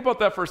devout. Think about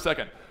that for a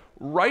second.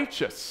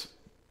 Righteous,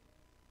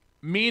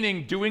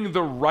 meaning doing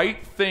the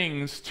right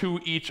things to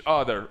each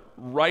other.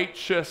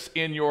 Righteous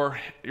in your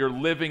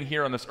living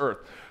here on this earth.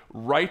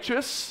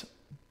 Righteous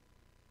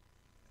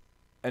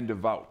and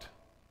devout.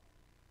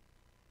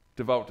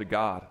 Devout to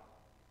God.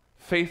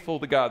 Faithful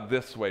to God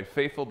this way.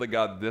 Faithful to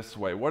God this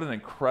way. What an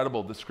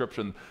incredible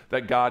description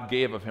that God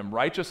gave of him.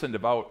 Righteous and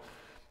devout.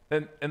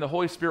 And the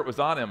Holy Spirit was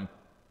on him.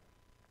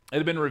 It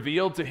had been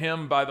revealed to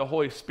him by the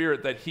Holy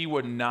Spirit that he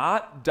would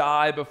not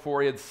die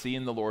before he had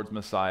seen the Lord's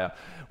Messiah.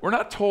 We're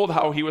not told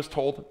how he was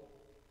told.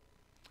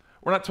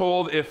 We're not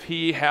told if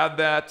he had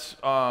that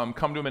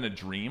come to him in a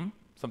dream.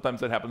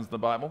 Sometimes that happens in the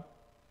Bible.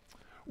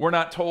 We're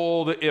not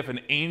told if an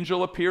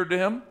angel appeared to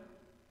him.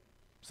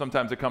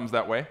 Sometimes it comes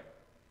that way.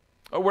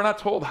 We're not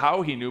told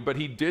how he knew, but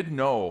he did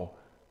know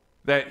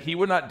that he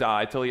would not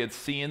die till he had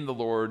seen the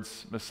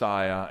Lord's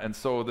Messiah. And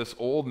so this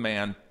old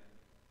man,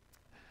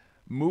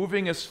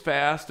 moving as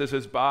fast as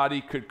his body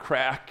could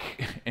crack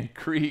and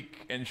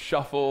creak and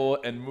shuffle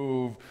and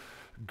move,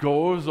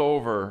 goes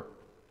over,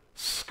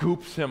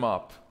 scoops him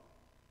up.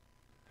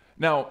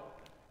 Now,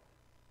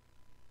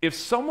 if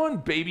someone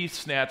baby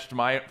snatched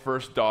my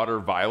first daughter,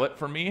 Violet,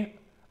 from me,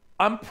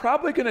 I'm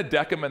probably going to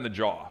deck him in the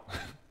jaw.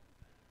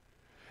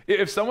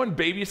 If someone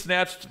baby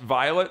snatched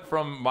Violet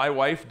from my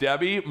wife,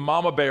 Debbie,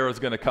 Mama Bear is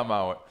going to come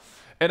out.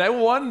 And I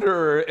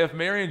wonder if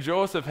Mary and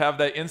Joseph have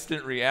that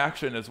instant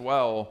reaction as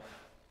well.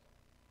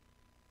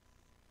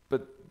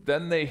 But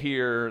then they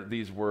hear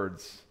these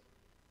words.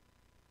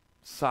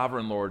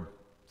 Sovereign Lord,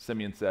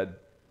 Simeon said,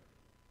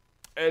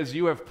 as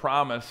you have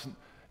promised,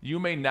 you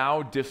may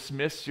now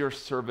dismiss your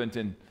servant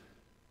in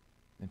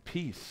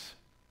peace.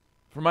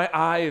 For my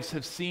eyes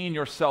have seen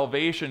your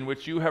salvation,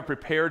 which you have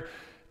prepared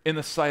in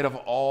the sight of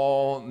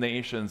all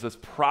nations. This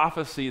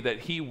prophecy that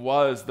he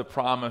was the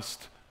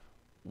promised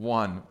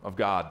one of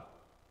God.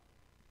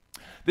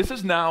 This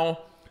is now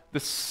the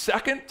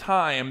second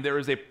time there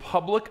is a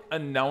public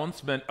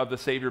announcement of the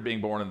Savior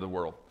being born into the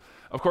world.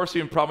 Of course,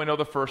 you probably know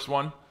the first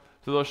one.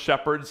 To those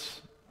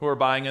shepherds who are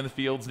buying in the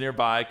fields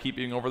nearby,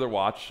 keeping over their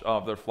watch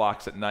of their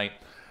flocks at night.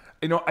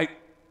 You know,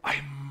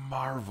 I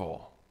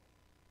marvel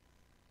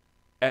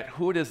at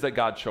who it is that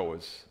God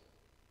chose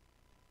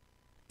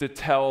to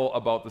tell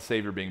about the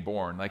Savior being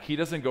born. Like, he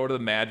doesn't go to the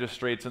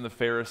magistrates and the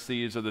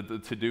Pharisees or the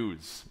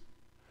to-dos.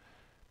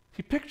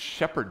 He picked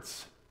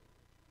shepherds.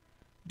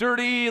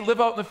 Dirty, live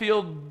out in the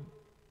field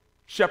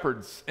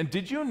shepherds. And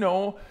did you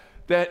know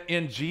that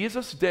in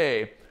Jesus'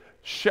 day,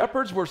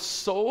 shepherds were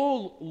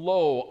so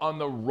low on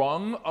the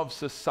rung of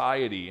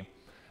society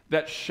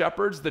that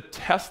shepherds, the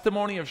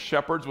testimony of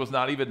shepherds was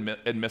not even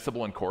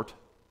admissible in court?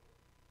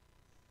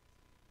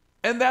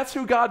 And that's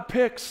who God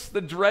picks,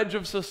 the dredge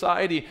of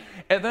society.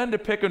 And then to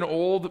pick an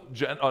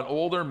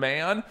older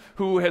man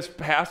who has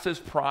passed his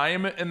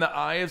prime in the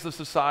eyes of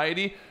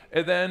society,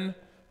 and then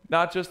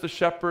not just the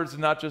shepherds,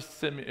 not just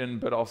Simeon,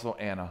 but also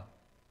Anna.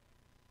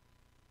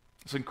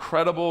 This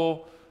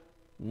incredible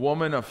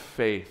woman of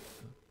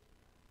faith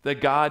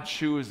that God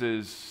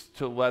chooses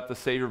to let the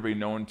Savior be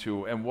known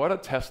to. And what a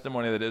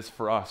testimony that is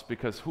for us,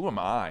 because who am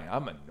I?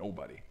 I'm a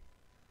nobody.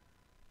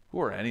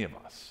 Who are any of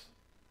us?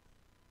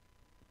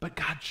 But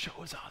God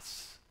chose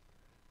us.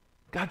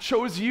 God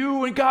chose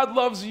you, and God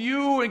loves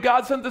you, and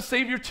God sent the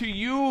Savior to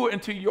you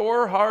and to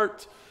your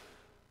heart.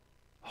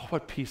 Oh,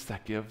 what peace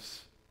that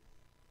gives.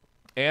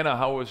 Anna,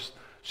 how was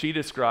she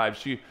described?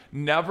 She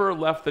never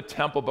left the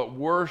temple but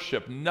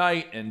worshiped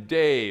night and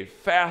day,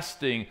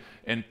 fasting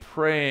and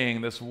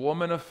praying. This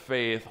woman of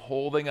faith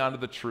holding on to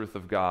the truth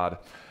of God.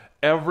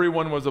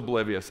 Everyone was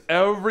oblivious.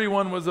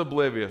 Everyone was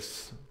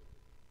oblivious.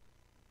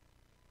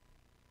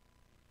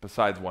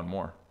 Besides one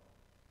more.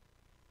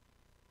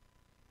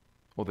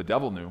 Well, the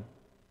devil knew.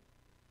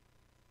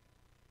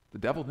 The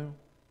devil knew.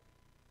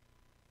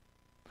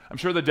 I'm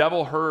sure the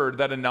devil heard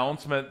that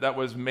announcement that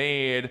was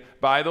made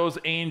by those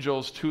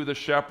angels to the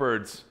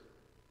shepherds.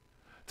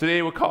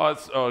 Today will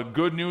cause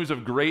good news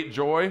of great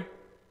joy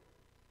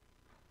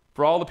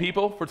for all the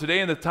people. For today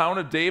in the town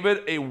of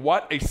David,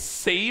 a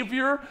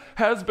Savior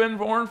has been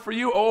born for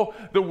you. Oh,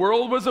 the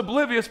world was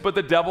oblivious, but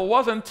the devil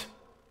wasn't.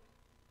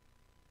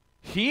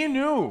 He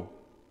knew.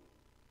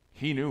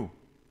 He knew.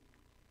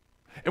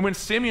 And when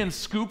Simeon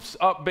scoops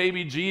up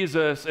baby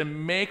Jesus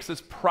and makes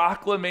this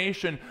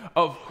proclamation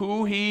of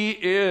who he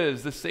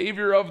is, the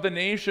Savior of the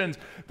nations,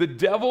 the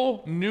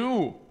devil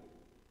knew.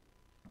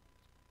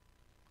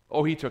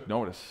 Oh, he took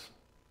notice.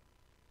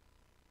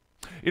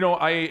 You know,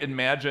 I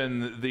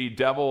imagine the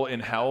devil in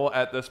hell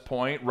at this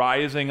point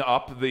rising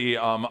up the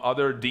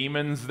other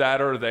demons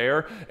that are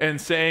there and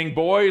saying,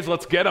 boys,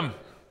 let's get him.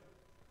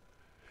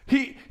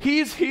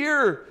 He's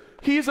here.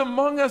 He's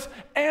among us.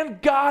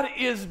 And God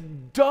is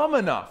dumb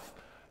enough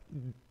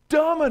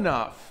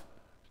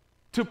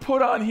to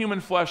put on human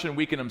flesh and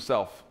weaken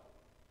himself.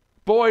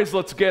 Boys,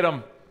 let's get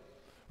him.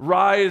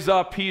 Rise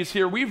up, he's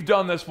here. We've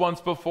done this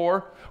once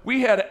before.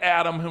 We had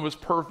Adam who was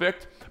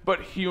perfect,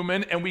 but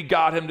human, and we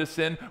got him to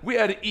sin. We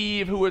had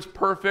Eve who was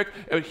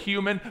perfect, a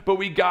human, but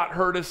we got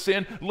her to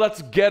sin.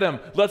 Let's get him.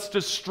 Let's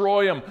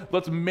destroy him.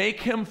 Let's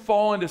make him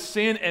fall into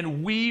sin,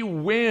 and we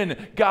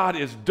win. God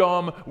is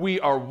dumb. We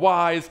are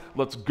wise.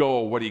 Let's go.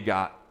 What do you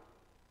got?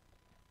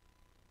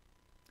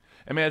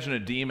 Imagine a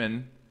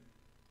demon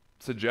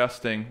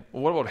suggesting,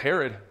 well, what about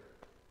Herod?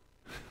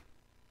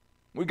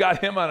 We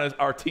got him on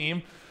our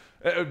team.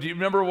 Do you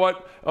remember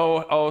what,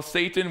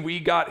 Satan, we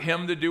got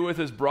him to do with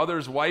his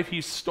brother's wife? He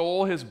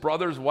stole his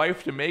brother's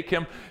wife to make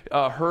him,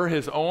 her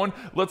his own.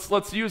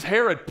 Let's use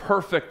Herod.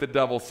 Perfect, the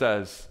devil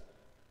says.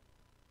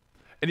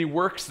 And he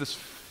works this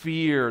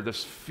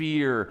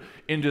fear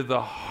into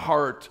the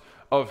heart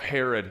of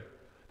Herod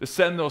to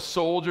send those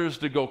soldiers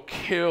to go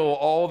kill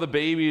all the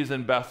babies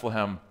in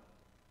Bethlehem.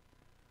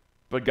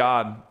 But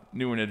God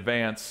knew in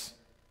advance,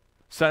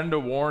 send a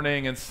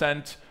warning, and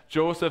sent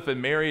Joseph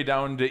and Mary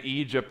down to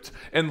Egypt.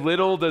 And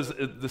little does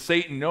the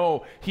Satan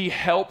know, he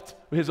helped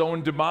his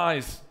own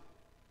demise.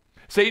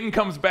 Satan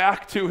comes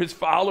back to his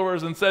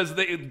followers and says,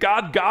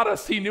 God got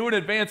us. He knew in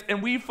advance,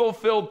 and we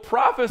fulfilled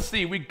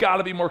prophecy. We got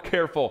to be more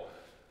careful.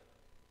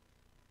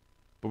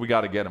 But we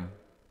got to get him.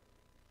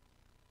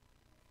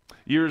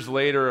 Years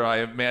later, I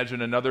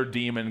imagine another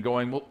demon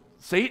going, well,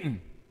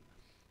 Satan,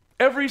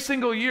 every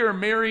single year,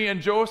 Mary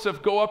and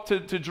Joseph go up to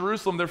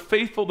Jerusalem. They're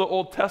faithful to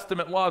Old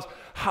Testament laws.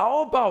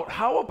 How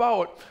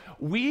about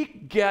we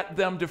get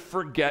them to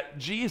forget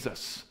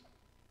Jesus?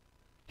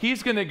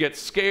 He's going to get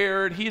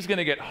scared. He's going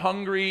to get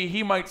hungry.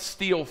 He might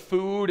steal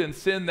food and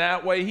sin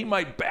that way. He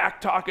might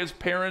backtalk his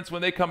parents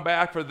when they come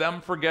back for them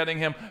forgetting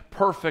him.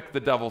 Perfect, the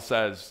devil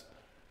says.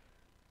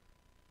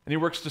 And he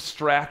works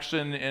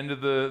distraction into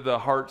the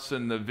hearts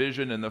and the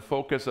vision and the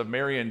focus of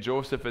Mary and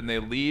Joseph, and they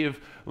leave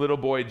little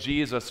boy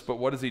Jesus. But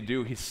what does he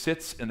do? He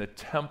sits in the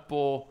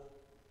temple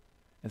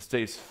and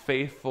stays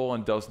faithful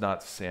and does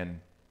not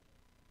sin.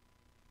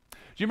 Do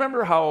you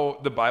remember how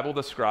the Bible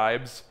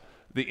describes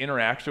the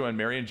interaction when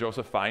Mary and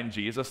Joseph find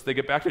Jesus? They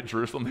get back to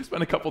Jerusalem. They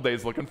spend a couple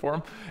days looking for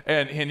him.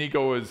 And he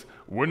goes,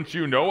 wouldn't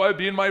you know I'd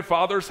be in my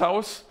Father's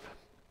house?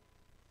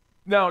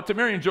 Now, to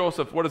Mary and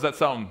Joseph, what does that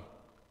sound?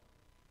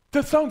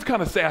 That sounds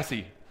kind of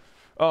sassy.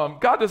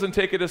 God doesn't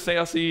take it as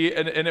sassy,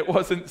 and it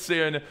wasn't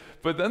sin.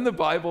 But then the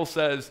Bible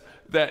says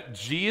that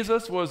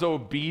Jesus was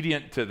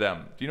obedient to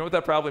them. Do you know what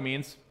that probably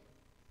means?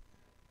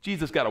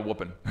 Jesus got a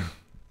whooping.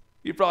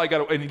 He probably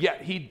got a, and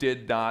yet he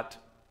did not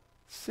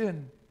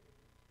sin.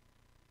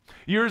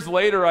 Years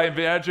later, I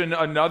imagine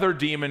another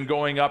demon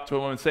going up to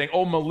him and saying,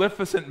 oh,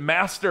 maleficent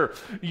master,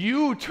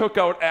 you took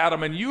out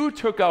Adam and you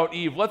took out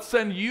Eve. Let's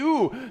send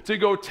you to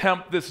go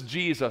tempt this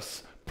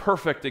Jesus.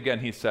 Perfect again,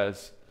 he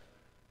says.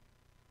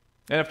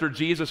 And after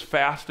Jesus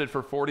fasted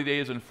for 40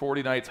 days and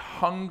 40 nights,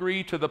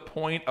 hungry to the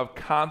point of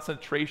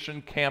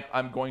concentration camp,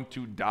 I'm going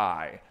to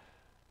die,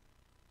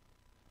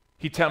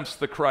 he tempts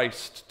the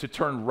Christ to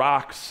turn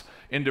rocks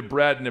into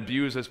bread and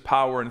abuse his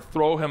power and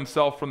throw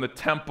himself from the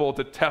temple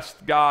to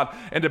test God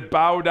and to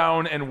bow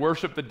down and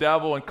worship the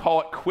devil and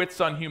call it quits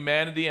on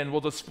humanity, and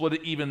we'll just split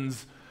it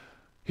evens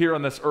here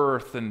on this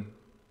earth. And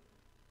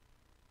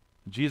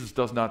Jesus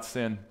does not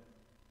sin.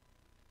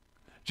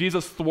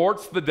 Jesus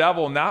thwarts the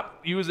devil, not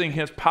using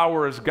his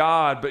power as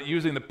God, but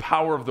using the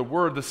power of the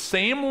Word, the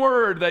same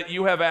Word that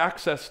you have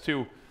access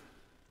to.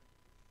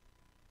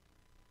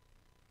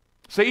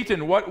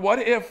 Satan, what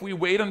if we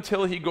wait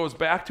until he goes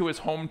back to his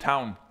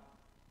hometown,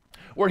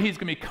 where he's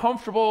going to be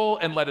comfortable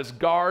and let his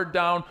guard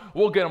down?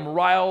 We'll get him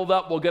riled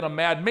up. We'll get him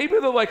mad. Maybe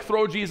they'll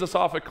throw Jesus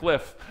off a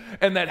cliff.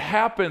 And that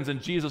happens,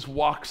 and Jesus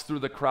walks through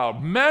the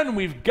crowd. Men,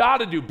 we've got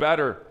to do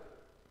better.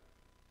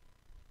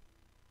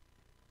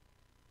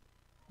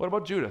 What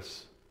about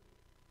Judas?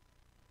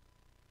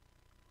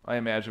 I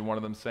imagine one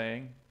of them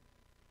saying,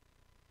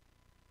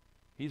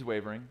 he's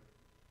wavering.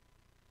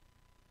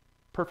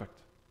 Perfect,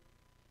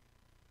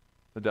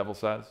 the devil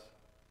says.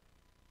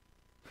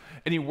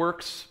 And he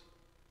works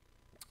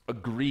a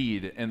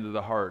greed into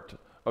the heart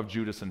of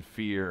Judas and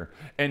fear.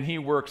 And he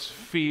works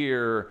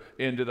fear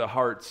into the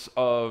hearts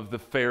of the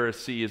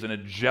Pharisees, and a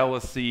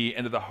jealousy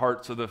into the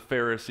hearts of the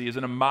Pharisees,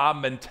 and a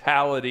mob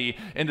mentality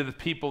into the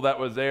people that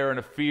was there, and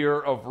a fear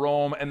of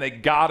Rome. And they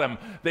got him.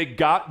 They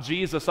got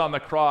Jesus on the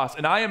cross.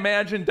 And I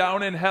imagine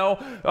down in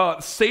hell,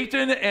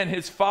 Satan and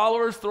his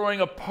followers throwing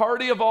a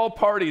party of all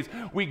parties.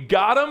 We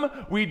got him.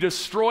 We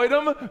destroyed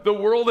him. The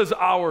world is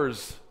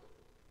ours.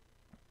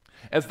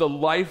 as the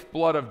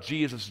lifeblood of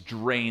Jesus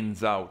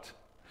drains out.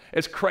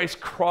 As Christ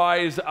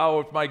cries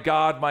out, my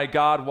God,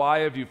 why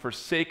have you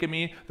forsaken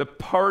me?" The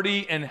party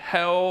in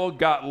hell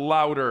got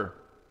louder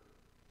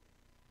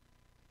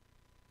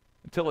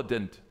until it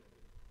didn't.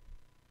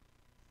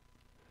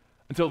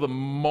 Until the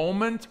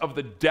moment of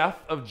the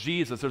death of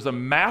Jesus, there's a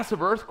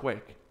massive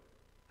earthquake.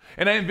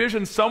 And I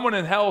envision someone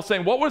in hell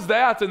saying, "What was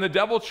that?" And the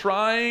devil,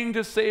 trying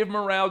to save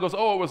morale, goes,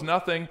 "Oh, it was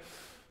nothing."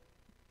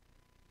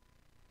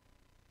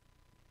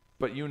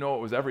 But you know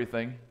it was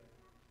everything.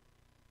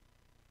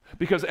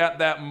 Because at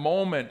that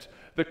moment,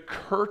 the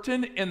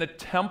curtain in the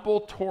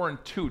temple tore in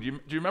two. Do you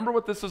remember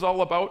what this is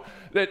all about?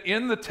 That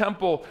in the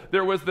temple,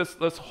 there was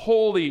this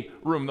holy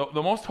room,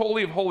 the most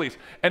holy of holies,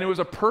 and it was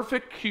a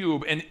perfect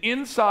cube, and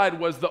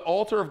inside was the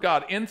altar of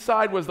God.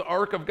 Inside was the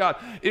ark of God.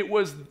 It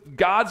was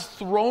God's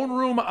throne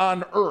room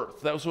on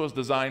earth. That was what it was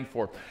designed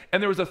for.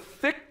 And there was a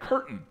thick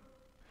curtain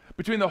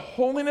between the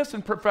holiness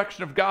and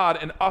perfection of God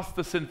and us,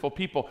 the sinful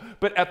people.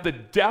 But at the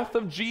death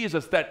of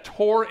Jesus, that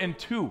tore in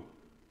two.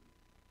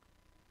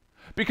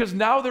 Because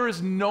now there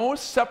is no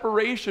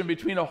separation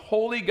between a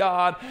holy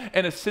God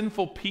and a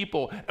sinful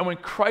people. And when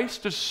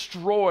Christ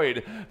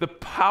destroyed the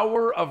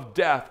power of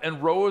death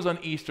and rose on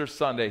Easter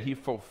Sunday, he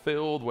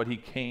fulfilled what he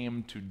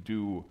came to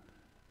do.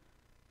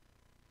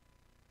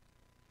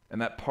 And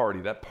that party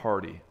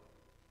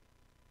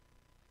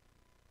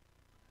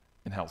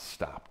in hell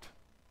stopped.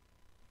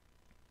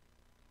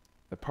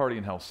 The party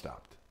in hell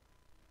stopped.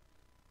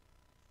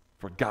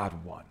 For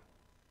God won.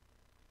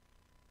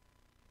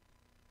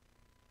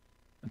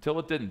 Until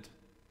it didn't.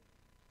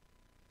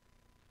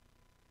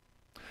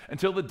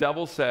 Until the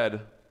devil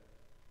said,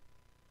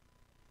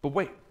 "But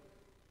wait.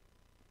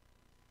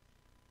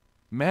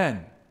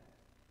 Men,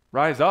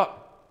 rise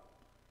up.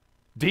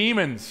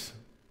 Demons,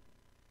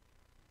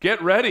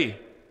 get ready."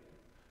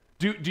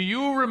 Do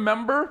you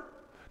remember?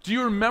 Do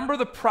you remember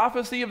the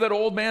prophecy of that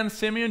old man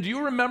Simeon? Do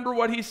you remember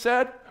what he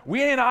said?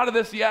 "We ain't out of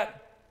this yet.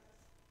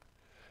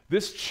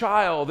 This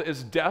child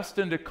is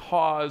destined to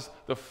cause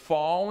the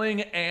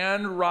falling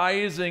and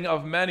rising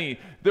of many.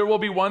 There will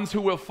be ones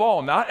who will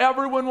fall. Not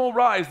everyone will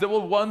rise. There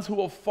will be ones who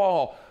will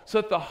fall. So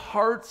that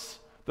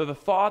the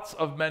thoughts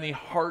of many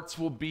hearts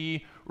will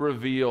be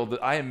revealed."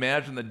 I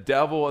imagine the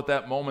devil at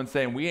that moment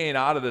saying, "We ain't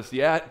out of this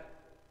yet."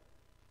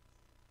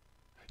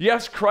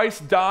 Yes,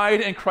 Christ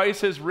died and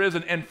Christ has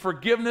risen, and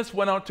forgiveness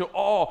went out to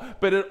all,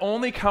 but it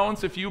only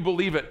counts if you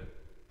believe it.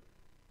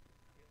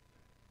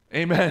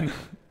 Amen.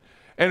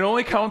 And it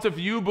only counts if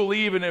you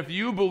believe, and if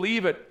you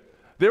believe it,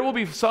 there will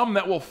be some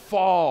that will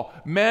fall.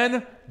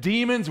 Men,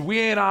 demons, we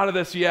ain't out of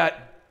this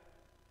yet.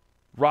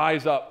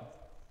 Rise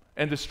up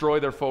and destroy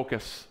their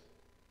focus.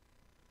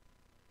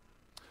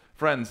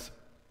 Friends,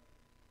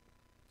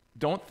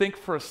 don't think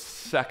for a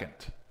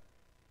second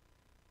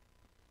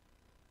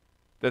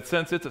that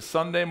since it's a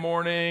Sunday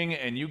morning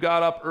and you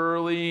got up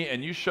early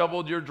and you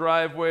shoveled your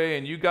driveway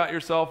and you got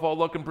yourself all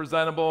looking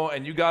presentable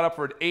and you got up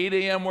for an 8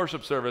 a.m.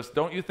 worship service,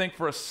 don't you think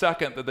for a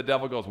second that the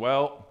devil goes,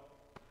 "Well,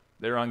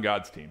 they're on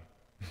God's team.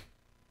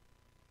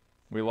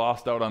 We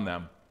lost out on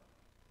them."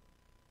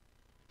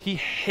 He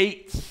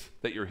hates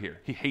that you're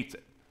here. He hates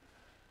it.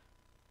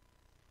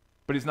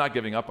 But he's not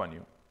giving up on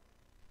you.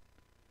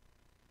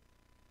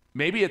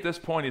 Maybe at this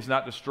point he's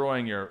not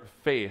destroying your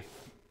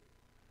faith,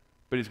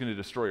 but he's going to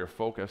destroy your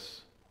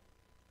focus.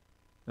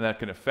 And that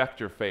can affect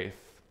your faith.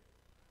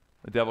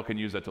 The devil can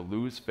use that to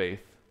lose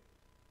faith.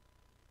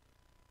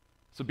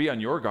 So be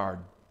on your guard.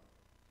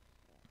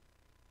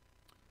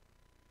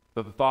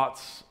 That the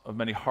thoughts of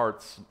many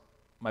hearts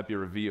might be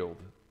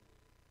revealed.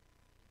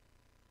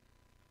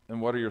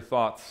 And what are your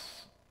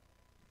thoughts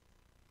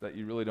that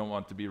you really don't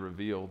want to be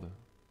revealed?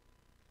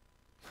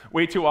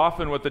 Way too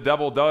often what the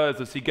devil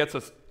does is he gets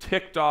us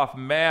ticked off,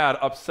 mad,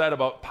 upset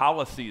about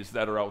policies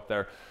that are out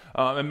there.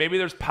 And maybe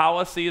there's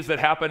policies that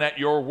happen at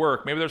your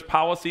work. Maybe there's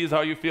policies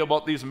how you feel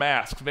about these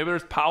masks. Maybe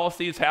there's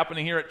policies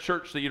happening here at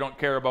church that you don't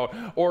care about,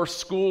 or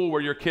school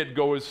where your kid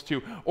goes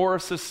to, or a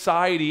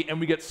society,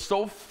 and we get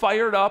so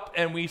fired up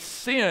and we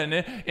sin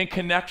in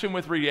connection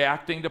with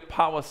reacting to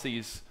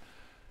policies.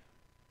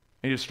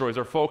 He destroys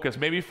our focus.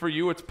 Maybe for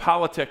you it's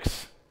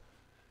politics.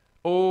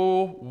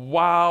 Oh,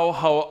 wow,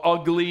 how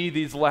ugly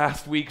these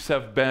last weeks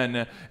have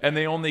been, and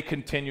they only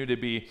continue to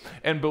be.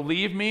 And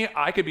believe me,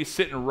 I could be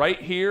sitting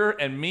right here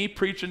and me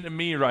preaching to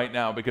me right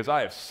now because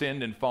I have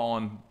sinned and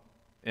fallen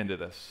into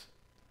this.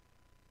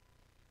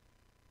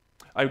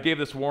 I gave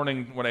this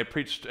warning when I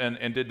preached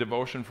and did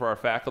devotion for our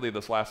faculty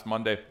this last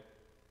Monday,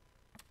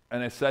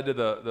 and I said to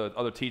the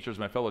other teachers,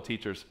 my fellow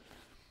teachers,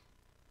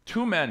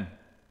 2 men,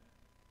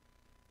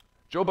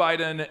 Joe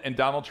Biden and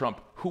Donald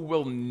Trump, who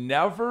will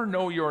never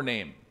know your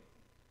name.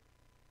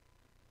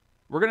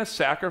 We're going to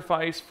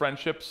sacrifice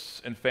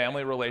friendships and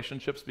family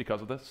relationships because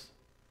of this.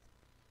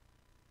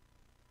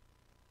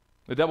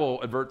 The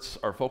devil averts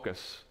our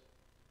focus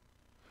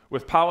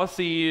with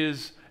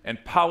policies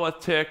and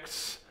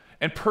politics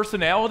and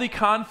personality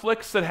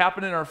conflicts that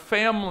happen in our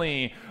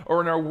family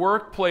or in our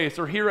workplace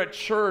or here at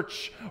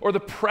church, or the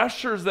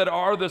pressures that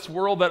are this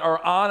world that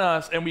are on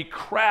us, and we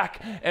crack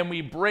and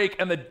we break,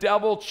 and the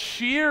devil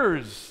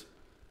cheers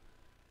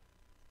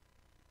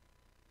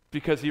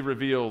because he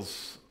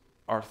reveals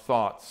our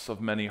thoughts of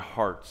many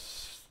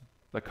hearts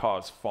that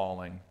cause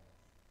falling.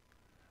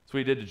 That's what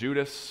he did to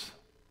Judas.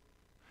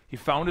 He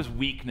found his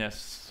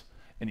weakness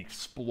and he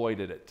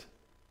exploited it.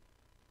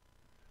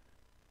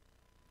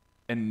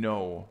 And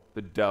no,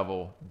 the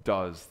devil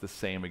does the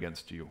same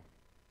against you.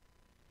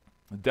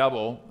 The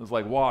devil is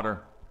like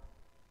water.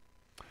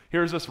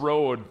 Here's this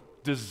road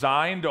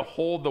designed to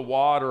hold the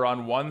water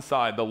on one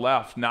side, the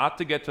left, not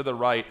to get to the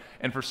right.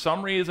 And for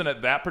some reason,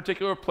 at that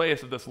particular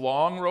place, of this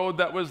long road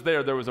that was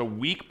there was a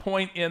weak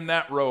point in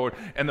that road,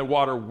 and the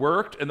water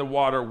worked, and the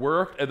water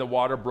worked, and the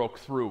water broke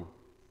through.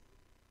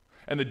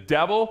 And the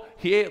devil,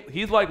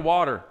 he's like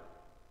water.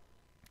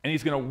 And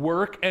he's going to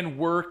work and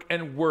work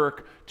and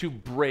work to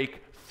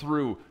break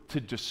through, to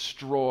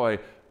destroy.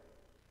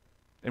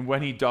 And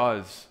when he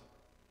does,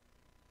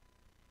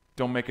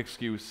 don't make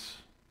excuse.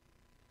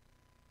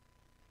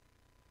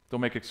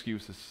 Don't make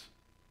excuses.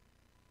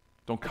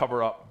 Don't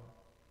cover up.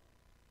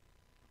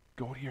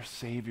 Go to your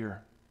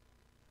Savior.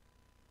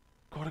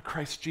 Go to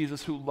Christ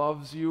Jesus, who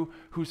loves you,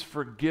 who's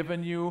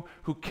forgiven you,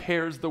 who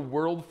cares the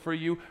world for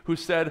you, who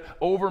said,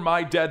 over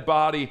my dead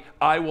body,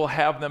 I will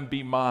have them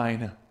be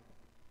mine.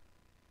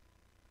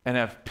 And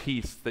have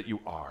peace that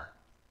you are.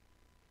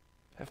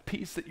 Have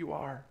peace that you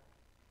are.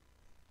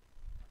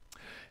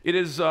 It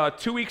is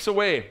 2 weeks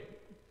away.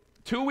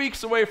 2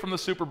 weeks away from the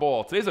Super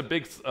Bowl. Today's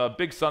a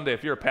big Sunday.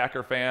 If you're a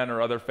Packer fan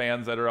or other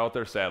fans that are out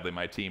there, sadly,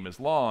 my team is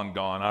long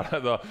gone out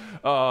of the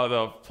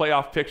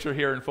playoff picture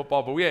here in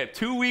football. But we are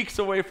 2 weeks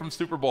away from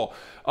Super Bowl.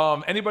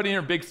 Anybody in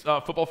here big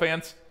football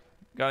fans?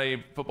 Got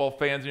any football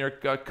fans in here?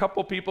 A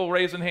couple people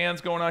raising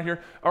hands going on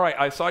here. All right,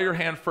 I saw your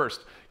hand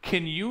first.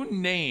 Can you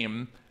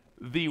name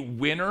the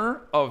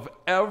winner of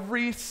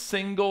every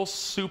single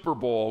Super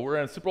Bowl? We're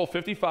in Super Bowl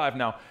 55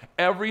 now.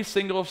 Every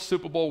single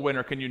Super Bowl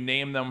winner, can you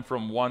name them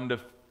from 1 to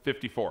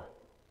 54?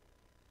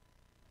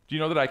 Do you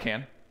know that I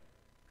can?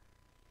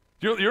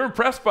 You're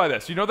impressed by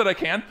this. You know that I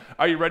can?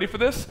 Are you ready for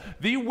this?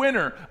 The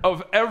winner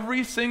of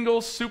every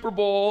single Super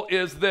Bowl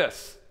is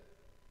this.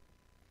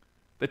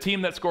 The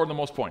team that scored the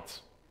most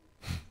points.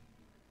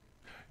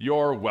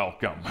 You're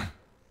welcome.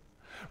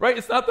 Right?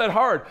 It's not that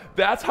hard.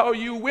 That's how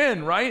you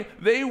win, right?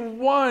 They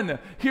won.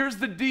 Here's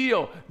the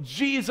deal.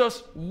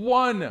 Jesus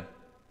won.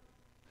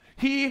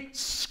 He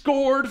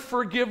scored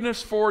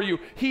forgiveness for you.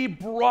 He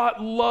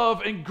brought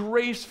love and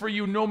grace for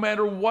you no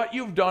matter what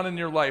you've done in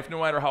your life,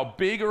 no matter how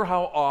big or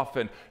how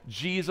often.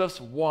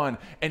 Jesus won.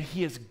 And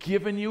he has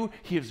given you,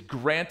 he has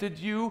granted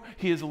you,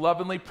 he has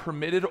lovingly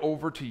permitted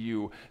over to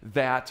you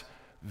that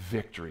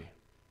victory.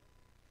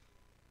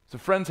 So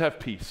friends,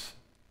 have peace.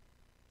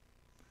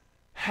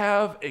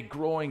 Have a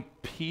growing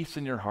peace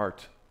in your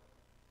heart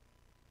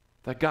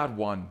that God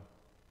won.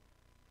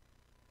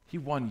 He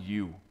won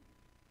you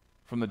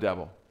from the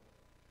devil,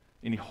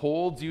 and he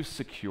holds you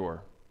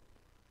secure.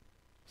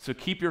 So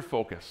keep your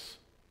focus.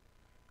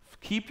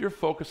 Keep your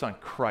focus on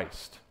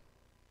Christ,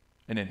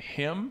 and in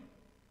him,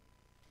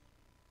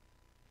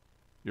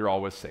 you're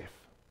always safe.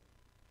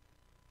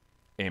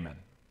 Amen.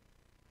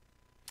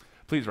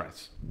 Please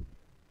rise.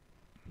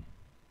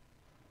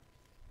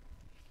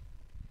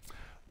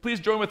 Please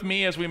join with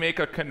me as we make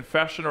a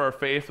confession of our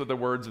faith with the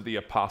words of the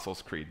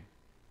Apostles' Creed.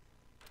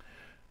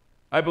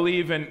 I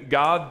believe in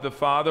God the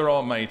Father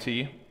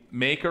Almighty,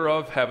 maker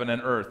of heaven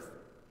and earth.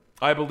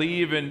 I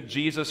believe in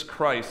Jesus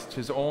Christ,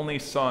 his only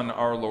Son,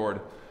 our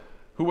Lord,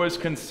 who was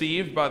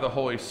conceived by the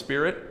Holy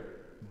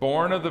Spirit,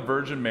 born of the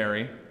Virgin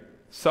Mary,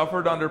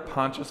 suffered under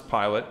Pontius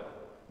Pilate,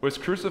 was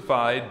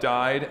crucified,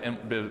 died,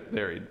 and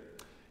buried.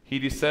 He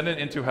descended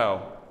into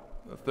hell.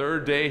 The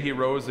third day he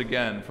rose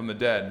again from the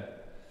dead.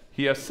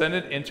 He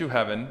ascended into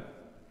heaven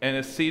and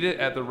is seated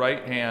at the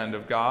right hand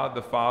of God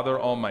the Father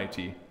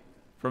Almighty.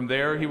 From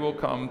there he will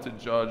come to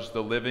judge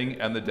the living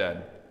and the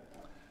dead.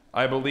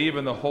 I believe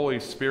in the Holy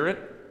Spirit,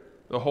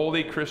 the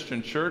holy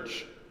Christian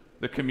church,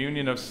 the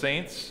communion of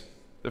saints,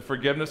 the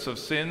forgiveness of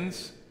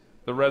sins,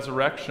 the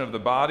resurrection of the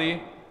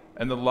body,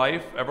 and the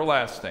life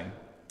everlasting.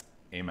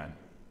 Amen.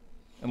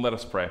 And let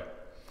us pray.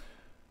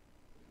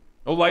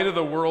 O light of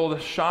the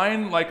world,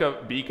 shine like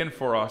a beacon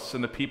for us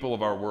and the people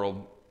of our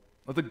world.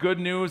 Let the good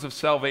news of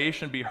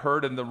salvation be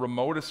heard in the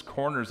remotest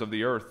corners of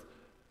the earth.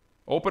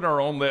 Open our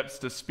own lips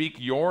to speak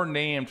your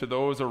name to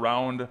those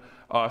around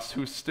us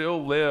who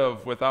still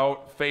live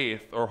without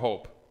faith or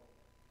hope.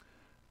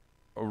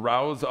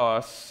 Arouse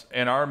us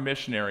and our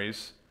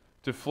missionaries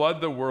to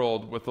flood the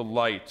world with the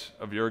light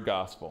of your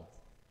gospel.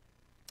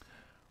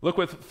 Look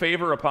with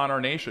favor upon our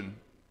nation.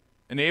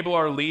 Enable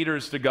our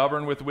leaders to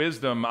govern with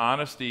wisdom,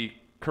 honesty,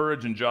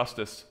 courage, and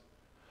justice.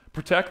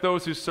 Protect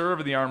those who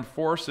serve in the armed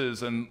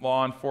forces and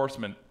law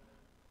enforcement.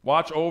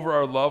 Watch over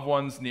our loved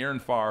ones near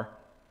and far,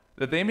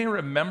 that they may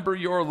remember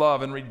your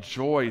love and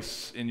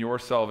rejoice in your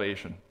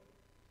salvation.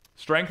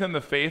 Strengthen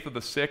the faith of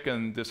the sick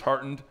and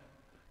disheartened.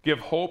 Give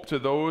hope to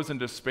those in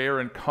despair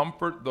and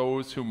comfort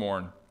those who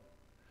mourn.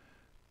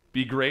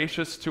 Be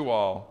gracious to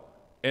all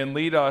and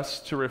lead us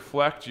to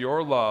reflect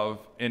your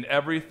love in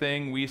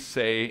everything we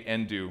say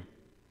and do.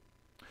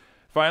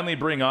 Finally,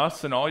 bring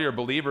us and all your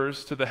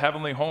believers to the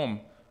heavenly home,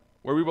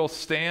 where we will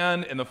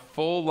stand in the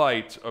full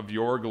light of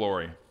your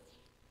glory.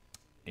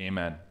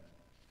 Amen.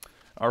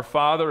 Our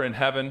Father in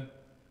heaven,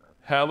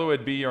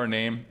 hallowed be your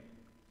name.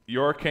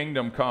 Your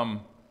kingdom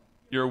come.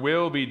 Your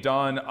will be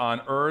done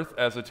on earth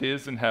as it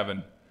is in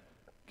heaven.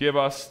 Give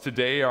us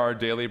today our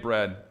daily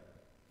bread.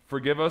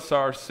 Forgive us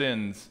our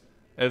sins,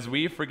 as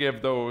we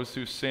forgive those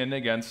who sin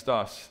against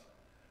us.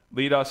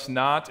 Lead us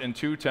not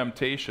into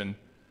temptation,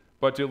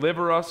 but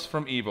deliver us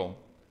from evil.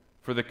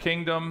 For the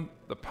kingdom,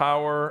 the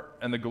power,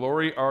 and the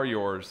glory are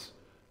yours,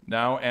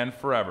 now and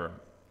forever.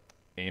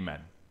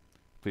 Amen.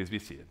 Please be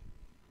seated.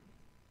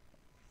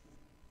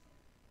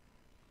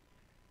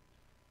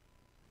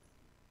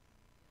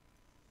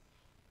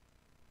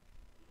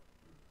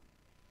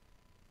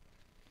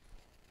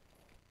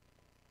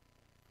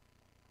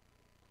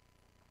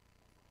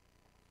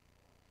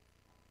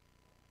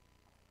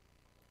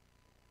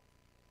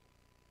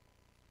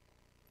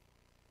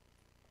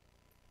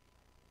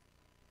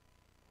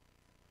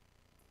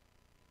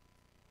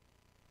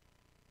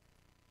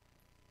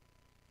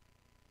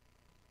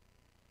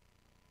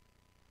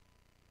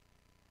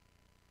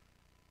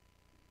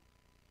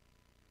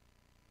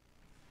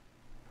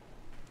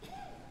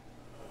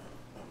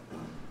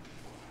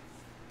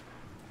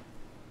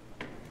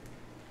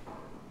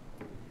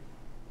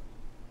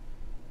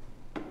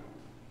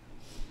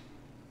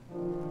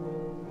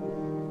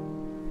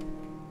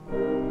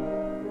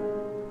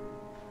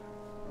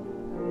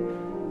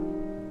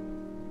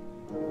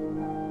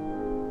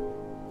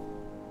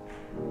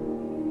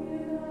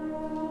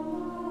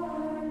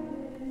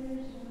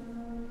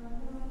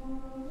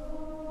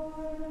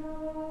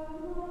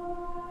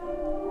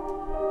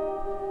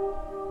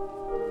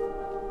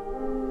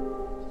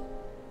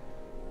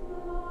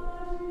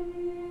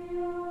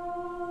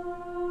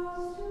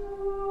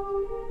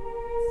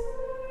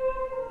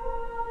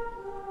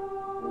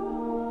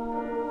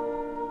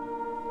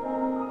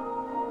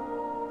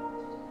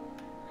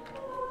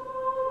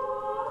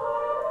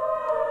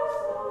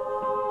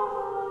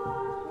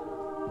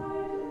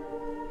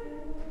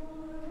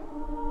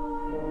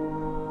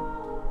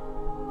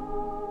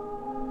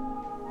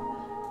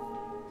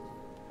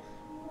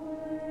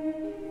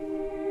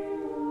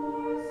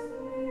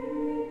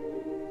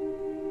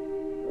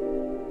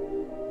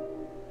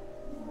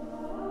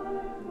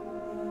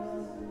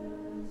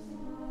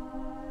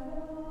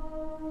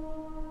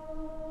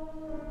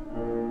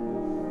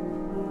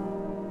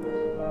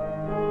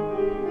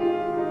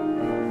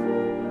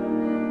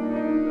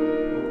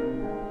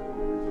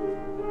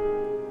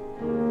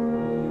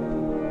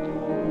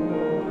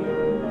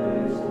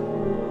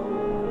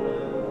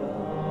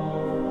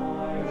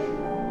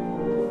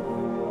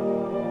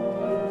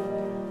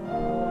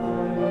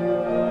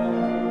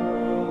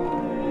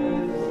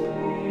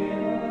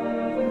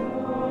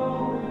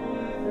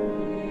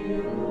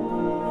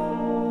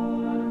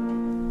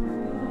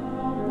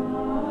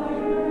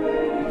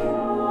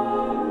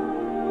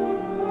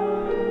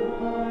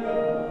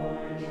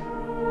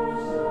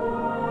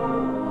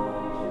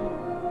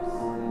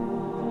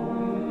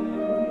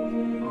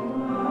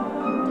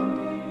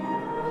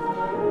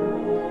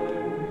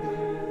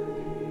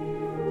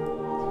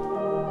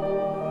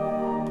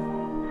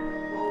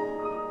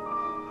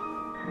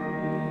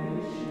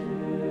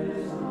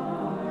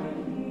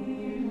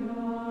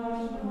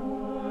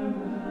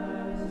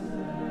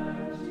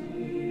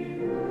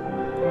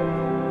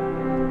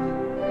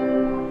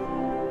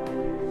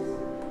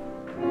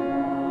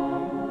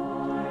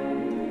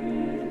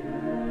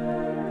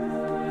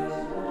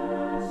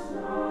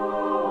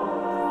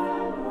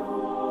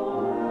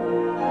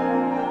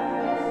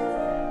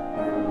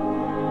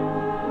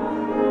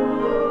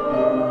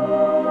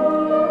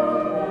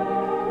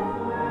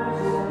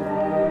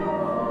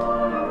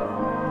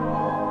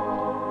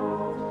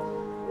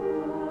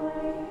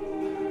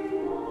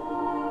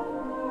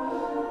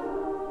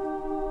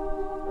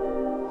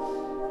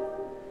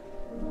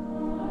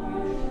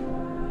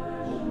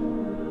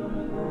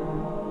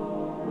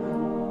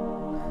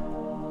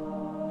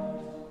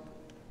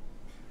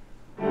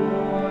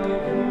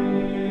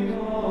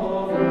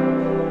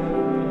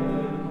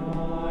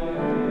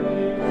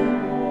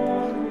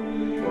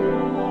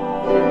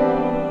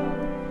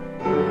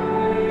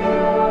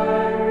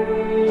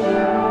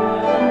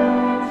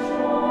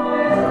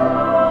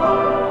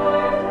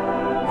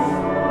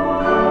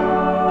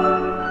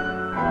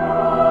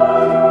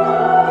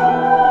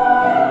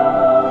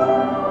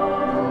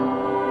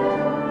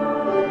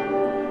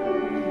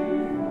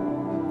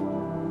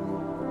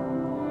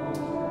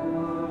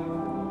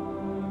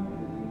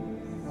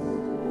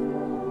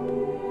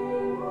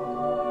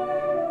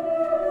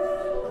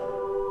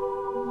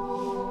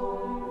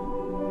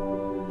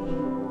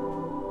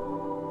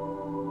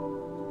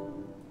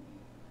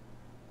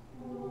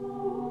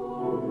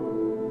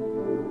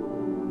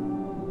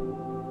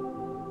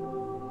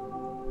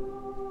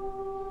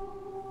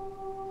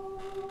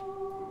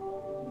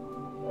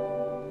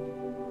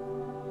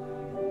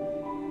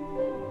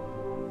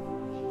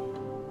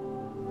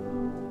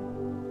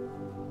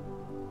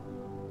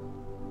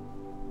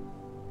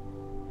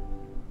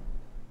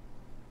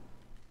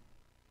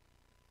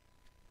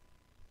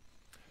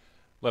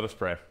 Let us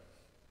pray.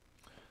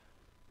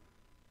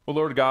 O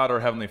Lord God, our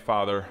Heavenly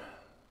Father,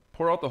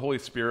 pour out the Holy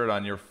Spirit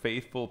on your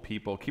faithful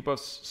people. Keep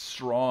us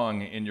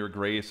strong in your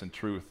grace and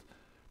truth.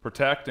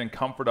 Protect and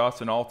comfort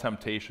us in all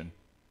temptation.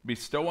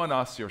 Bestow on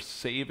us your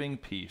saving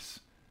peace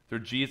through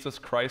Jesus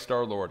Christ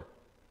our Lord,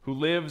 who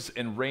lives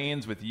and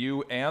reigns with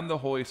you and the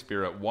Holy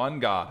Spirit,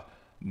 one God,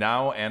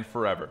 now and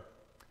forever.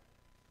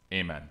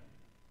 Amen.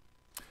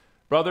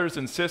 Brothers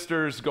and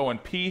sisters, go in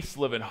peace,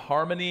 live in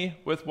harmony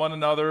with one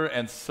another,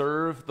 and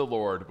serve the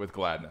Lord with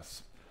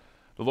gladness.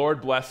 The Lord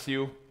bless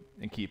you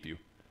and keep you.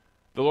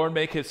 The Lord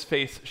make his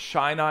face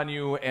shine on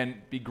you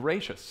and be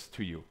gracious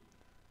to you.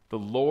 The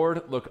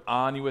Lord look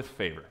on you with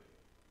favor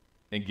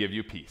and give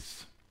you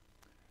peace.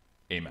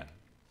 Amen.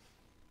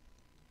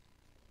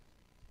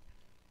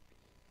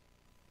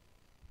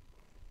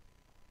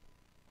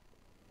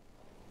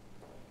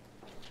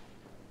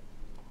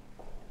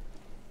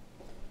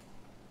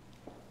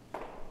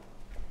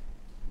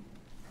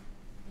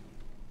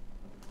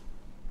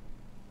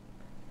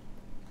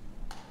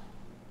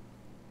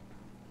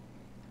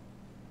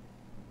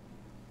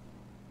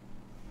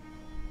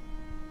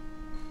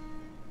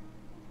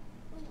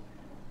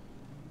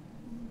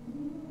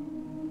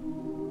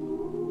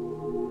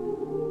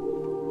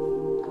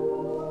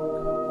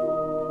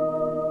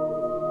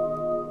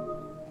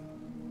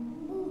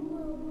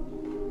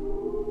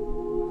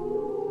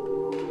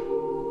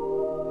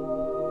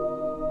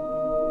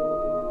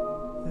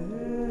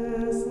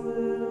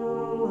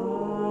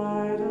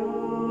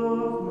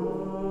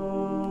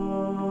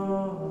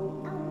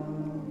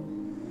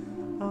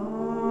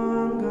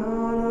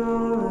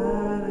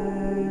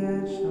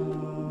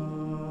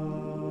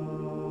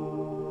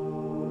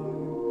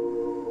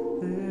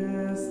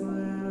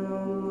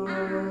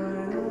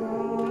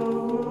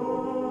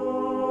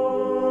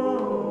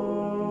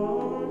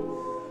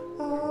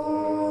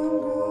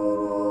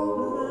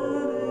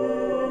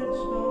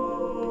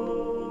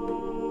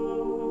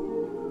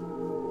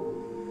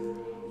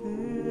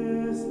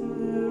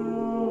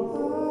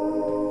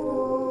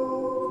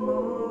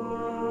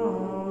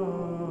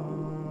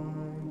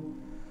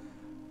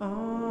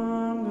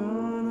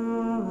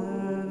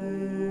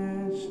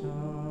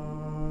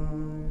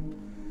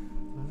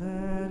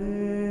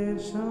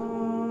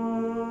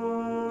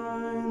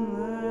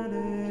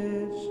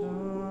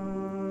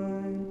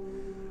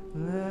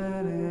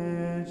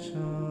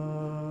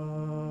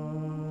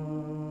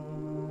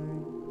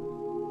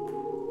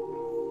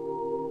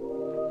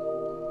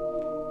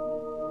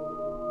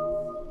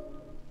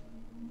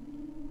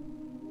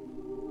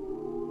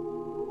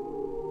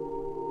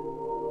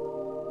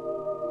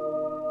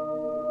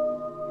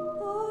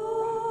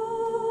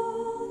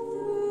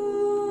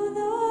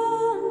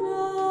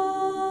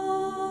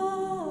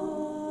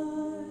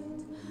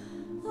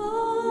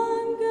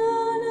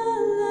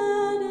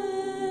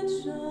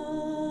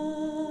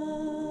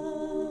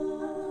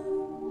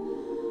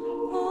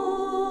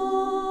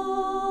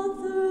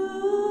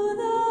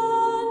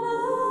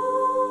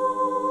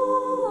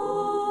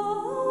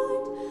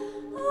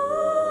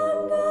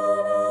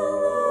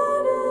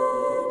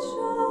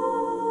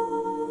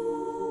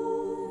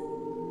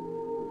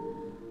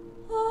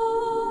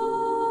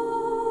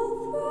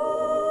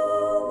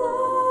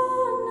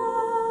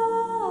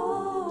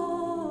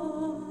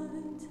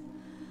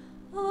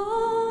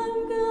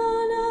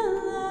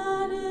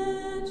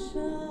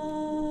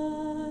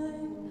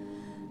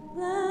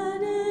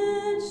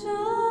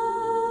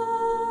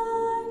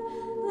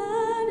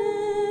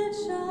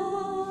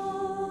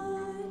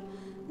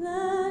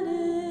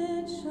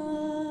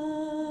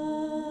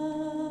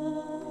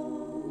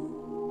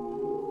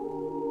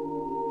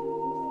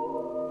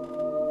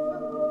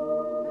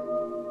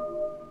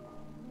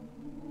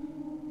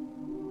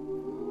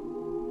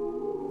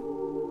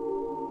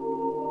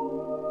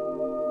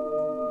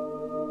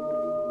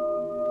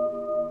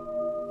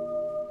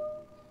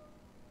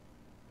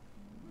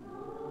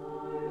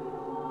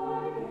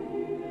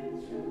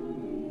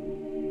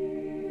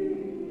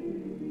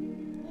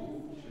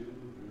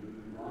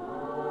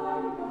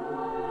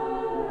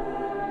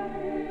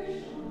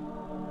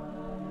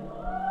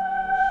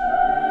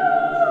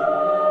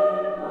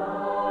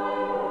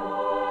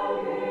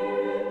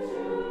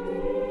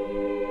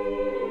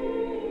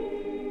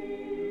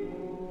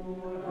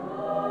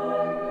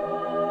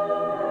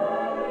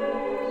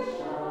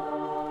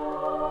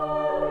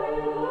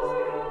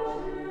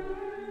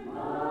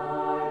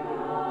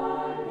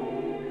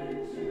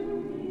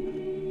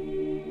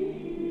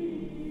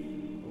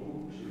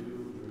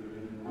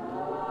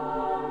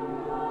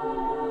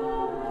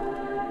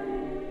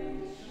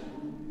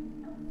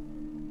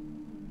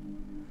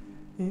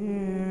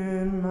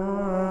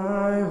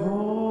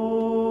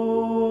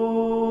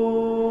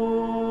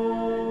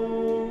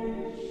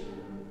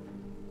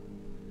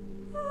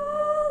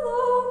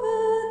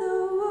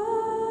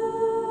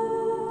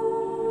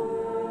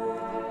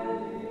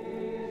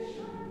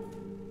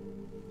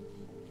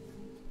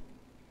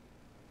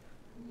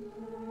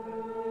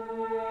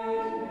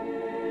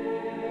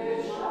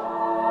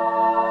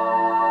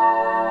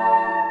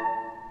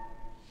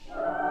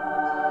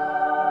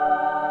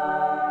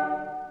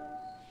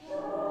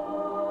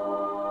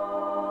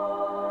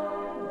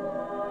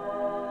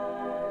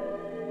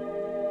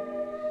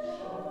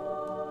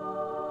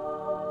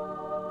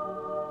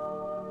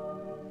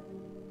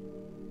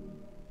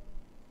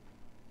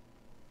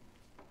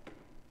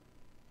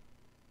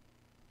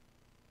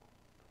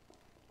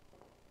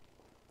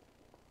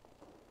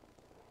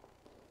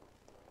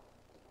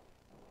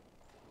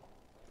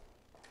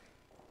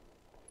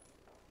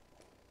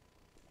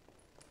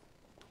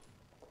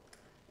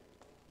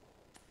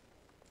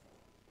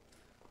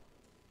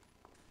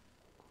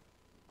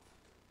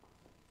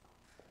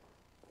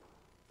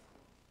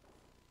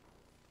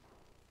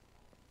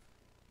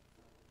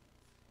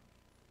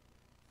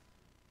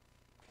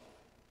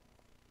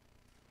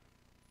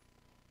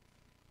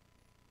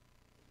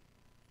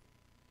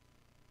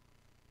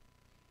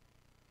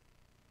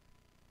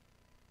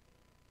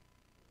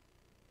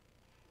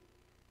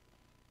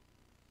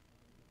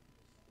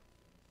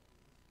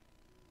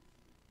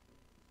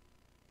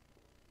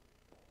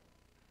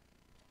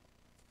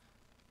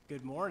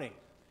 Good morning.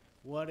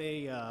 What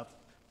a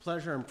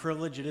pleasure and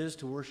privilege it is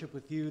to worship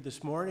with you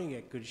this morning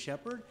at Good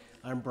Shepherd.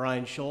 I'm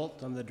Brian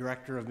Schultz. I'm the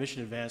Director of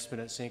Mission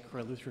Advancement at St.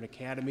 Croix Lutheran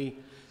Academy.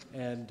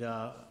 And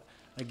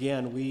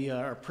again, we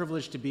are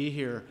privileged to be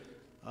here.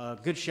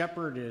 Good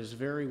Shepherd is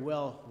very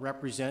well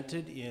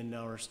represented in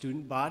our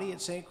student body at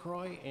St.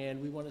 Croix,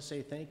 and we want to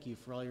say thank you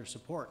for all your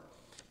support.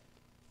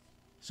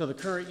 So the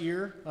current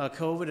year,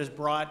 COVID has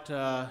brought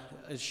a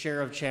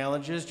share of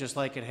challenges, just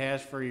like it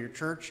has for your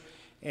church.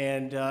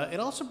 And it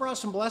also brought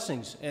some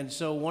blessings. And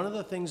so one of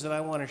the things that I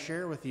want to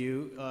share with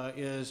you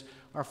is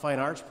our Fine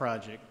Arts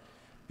Project.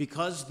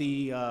 Because of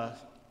COVID,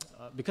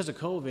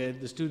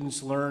 the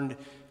students learned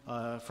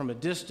from a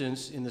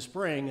distance in the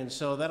spring, and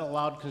so that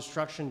allowed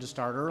construction to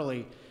start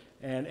early.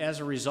 And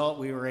as a result,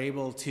 we were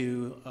able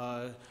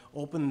to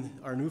open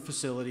our new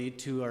facility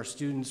to our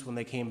students when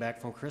they came back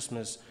from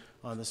Christmas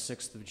on the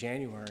 6th of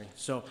January.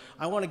 So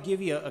I want to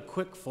give you a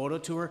quick photo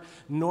tour.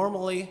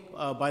 Normally,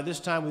 by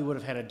this time, we would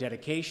have had a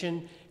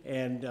dedication,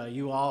 and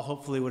you all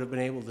hopefully would have been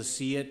able to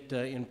see it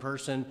in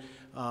person.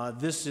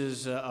 This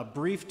is a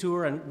brief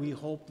tour, and we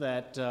hope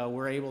that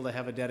we're able to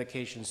have a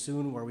dedication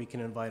soon where we can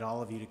invite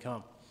all of you to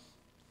come.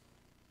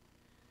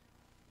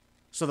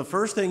 So the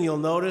first thing you'll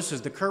notice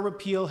is the curb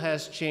appeal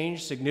has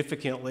changed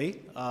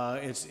significantly.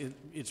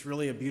 It's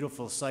really a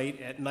beautiful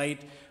sight. At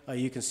night,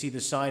 you can see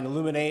the sign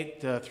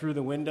illuminate through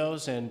the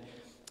windows, and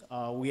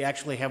we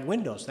actually have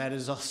windows. That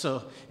is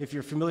also, if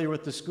you're familiar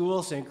with the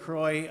school, St.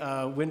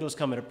 Croix, windows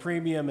come at a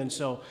premium, and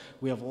so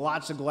we have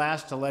lots of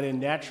glass to let in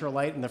natural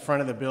light in the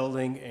front of the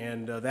building,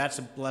 and that's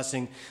a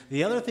blessing.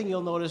 The other thing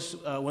you'll notice,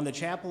 when the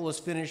chapel was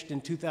finished in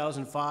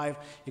 2005,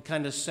 it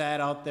kind of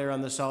sat out there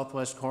on the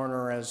southwest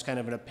corner as kind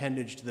of an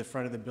appendage to the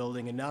front of the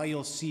building, and now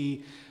you'll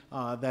see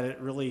that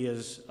it really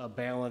is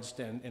balanced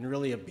and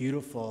really a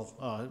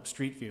beautiful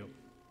street view.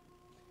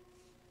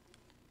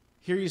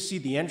 Here you see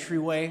the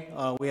entryway.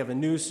 We have a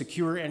new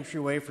secure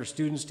entryway for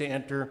students to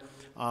enter.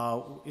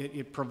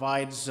 It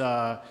provides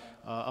a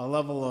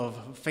level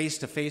of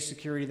face-to-face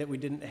security that we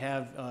didn't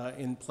have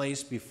in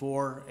place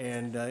before,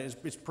 and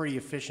it's pretty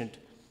efficient.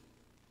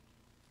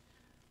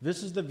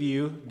 This is the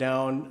view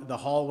down the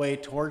hallway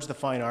towards the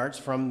Fine Arts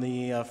from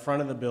the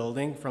front of the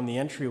building, from the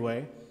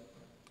entryway.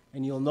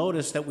 And you'll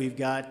notice that we've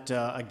got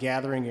a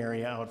gathering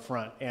area out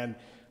front. And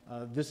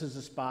this is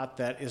a spot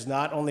that is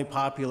not only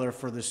popular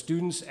for the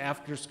students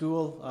after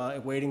school,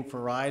 waiting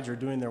for rides or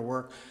doing their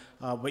work,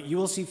 but you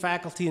will see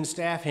faculty and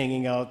staff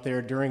hanging out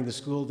there during the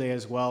school day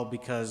as well,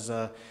 because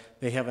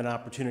they have an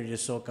opportunity to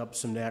soak up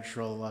some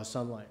natural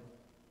sunlight.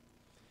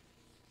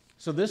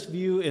 So this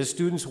view is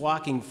students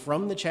walking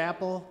from the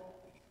chapel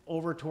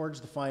over towards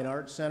the Fine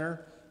Arts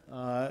Center.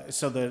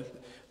 So that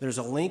there's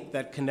a link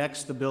that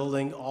connects the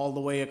building all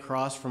the way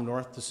across from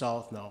north to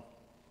south now.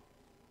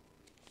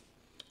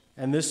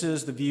 And this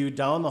is the view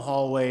down the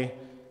hallway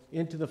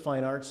into the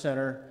Fine Arts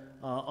Center.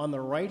 On the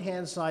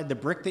right-hand side, the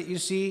brick that you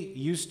see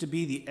used to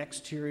be the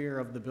exterior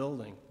of the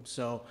building.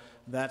 So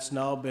that's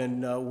now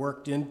been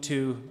worked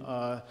into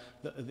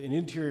an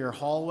interior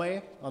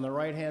hallway. On the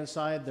right-hand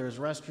side, there's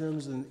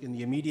restrooms in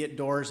the immediate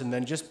doors, and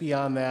then just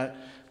beyond that,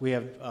 we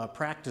have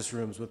practice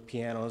rooms with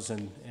pianos,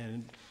 and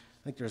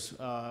I think there's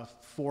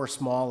 4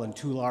 small and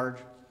 2 large.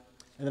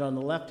 And then on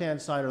the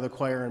left-hand side are the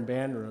choir and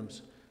band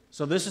rooms.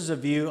 So this is a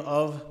view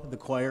of the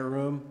choir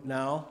room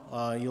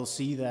now. You'll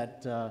see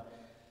that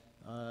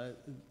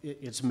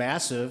it's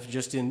massive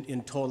just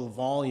in total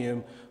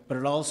volume, but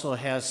it also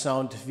has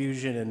sound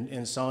diffusion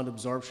and sound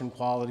absorption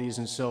qualities,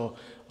 and so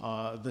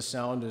the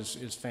sound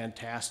is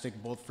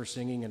fantastic, both for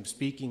singing and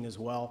speaking as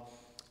well.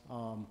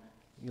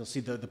 You'll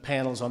see the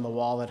panels on the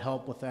wall that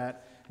help with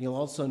that. You'll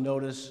also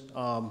notice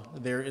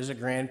there is a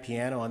grand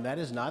piano, and that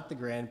is not the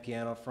grand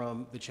piano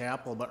from the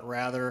chapel, but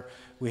rather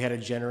we had a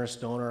generous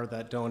donor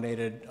that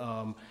donated,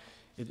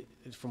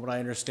 from what I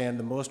understand,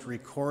 the most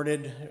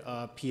recorded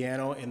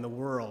piano in the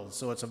world.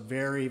 So it's a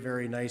very,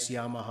 very nice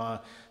Yamaha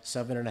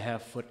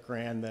 7.5-foot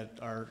grand that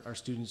our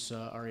students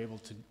are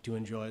able to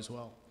enjoy as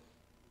well.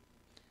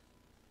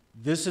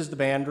 This is the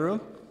band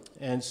room,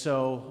 and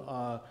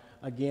so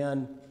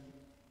again,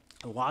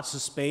 lots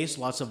of space,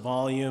 lots of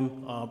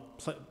volume,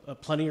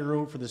 plenty of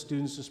room for the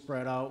students to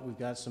spread out. We've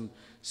got some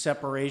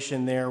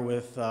separation there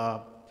with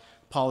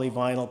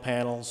polyvinyl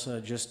panels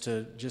just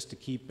to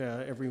keep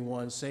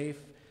everyone safe.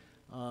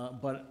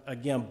 But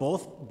again,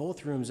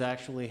 both rooms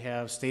actually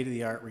have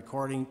state-of-the-art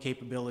recording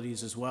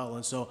capabilities as well,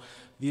 and so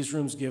these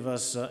rooms give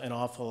us an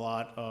awful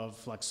lot of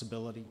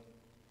flexibility.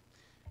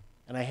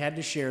 And I had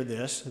to share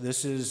this.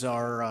 This is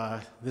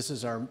our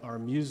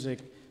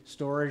music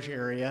storage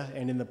area,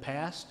 and in the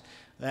past,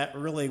 that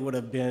really would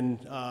have been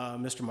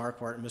Mr.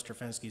 Marquardt and Mr.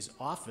 Fenske's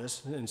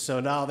office. And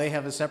so now they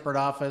have a separate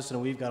office, and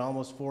we've got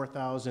almost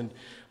 4,000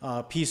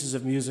 pieces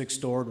of music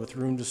stored with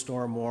room to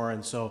store more.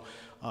 And so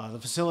the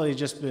facility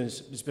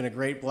has been a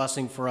great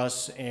blessing for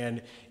us.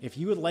 And if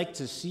you would like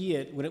to see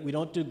it, we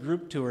don't do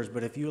group tours,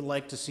 but if you would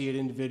like to see it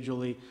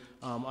individually,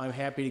 I'm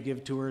happy to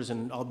give tours,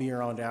 and I'll be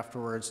around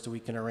afterwards so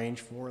we can arrange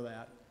for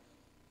that.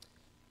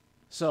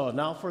 So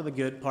now for the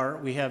good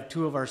part, we have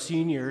two of our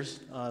seniors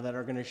that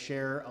are going to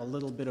share a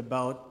little bit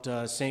about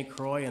St.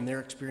 Croix and their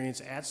experience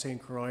at St.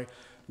 Croix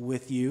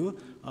with you.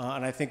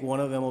 And I think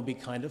one of them will be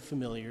kind of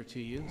familiar to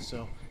you.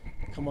 So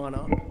come on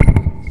up.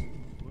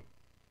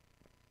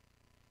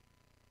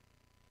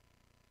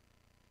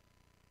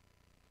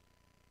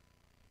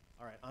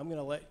 All right, I'm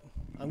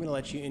gonna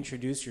let you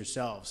introduce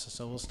yourselves.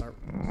 So we'll start.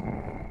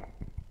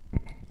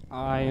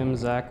 I am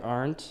Zach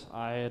Arndt.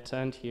 I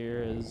attend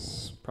here,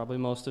 as probably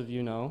most of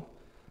you know.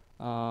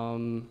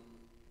 Your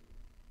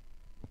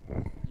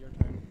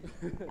turn.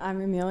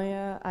 I'm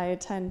Amelia. I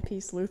attend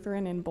Peace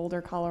Lutheran in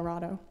Boulder,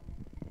 Colorado.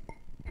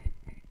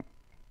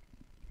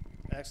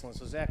 Excellent.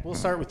 So Zach, we'll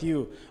start with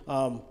you.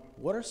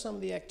 What are some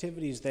of the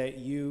activities that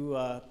you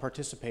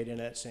participate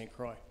in at St.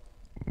 Croix?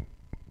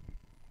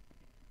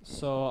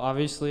 So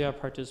obviously I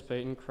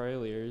participate in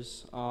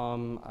Croixaliers.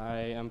 I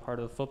am part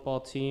of the football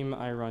team.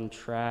 I run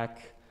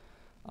track.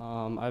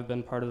 I've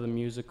been part of the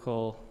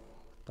musical.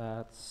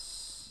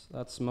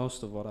 That's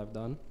most of what I've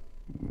done.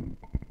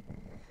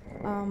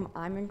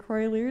 I'm in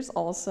Croixaliers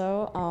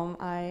also.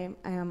 I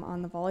am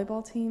on the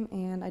volleyball team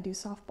and I do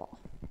softball.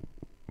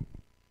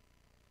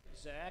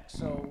 Zach,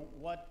 so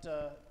what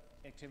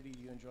activity do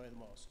you enjoy the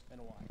most and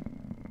why?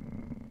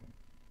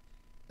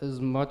 As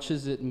much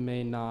as it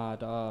may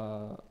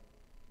not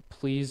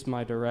please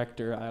my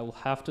director, I will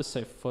have to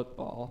say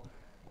football.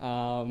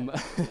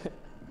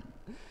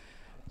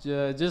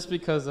 Just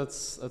because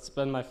that's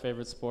been my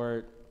favorite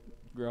sport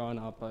growing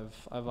up.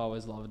 I've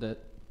always loved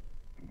it.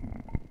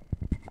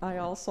 I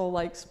also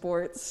like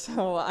sports,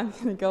 so I'm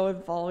going to go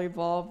with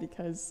volleyball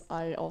because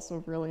I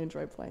also really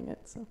enjoy playing it.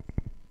 So. All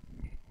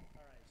right,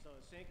 so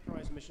St.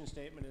 Croix's mission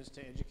statement is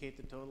to educate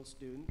the total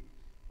student,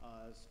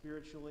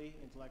 spiritually,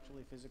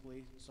 intellectually,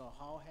 physically. So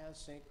how has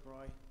St.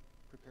 Croix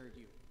prepared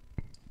you?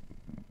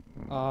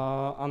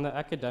 On the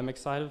academic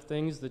side of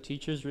things, the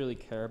teachers really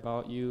care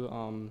about you.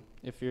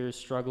 If you're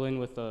struggling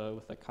with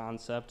a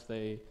concept,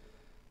 they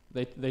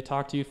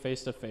talk to you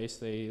face to face.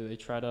 They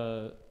try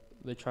to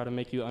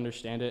make you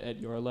understand it at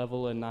your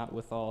level and not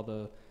with all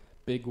the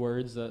big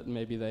words that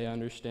maybe they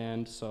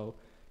understand. So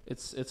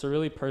it's a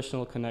really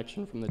personal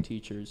connection from the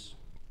teachers.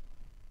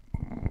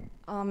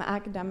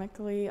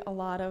 Academically, a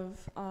lot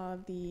of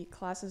the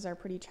classes are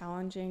pretty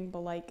challenging,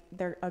 but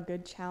they're a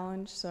good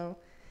challenge. So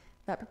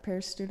that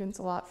prepares students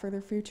a lot for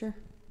their future.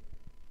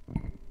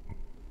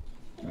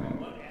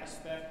 What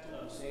aspect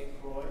of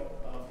St. Croix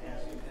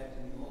has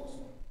impacted you most?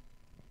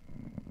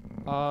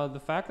 The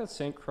fact that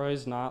St. Croix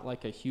is not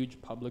like a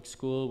huge public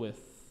school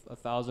with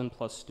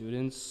 1,000+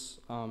 students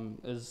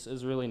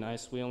is really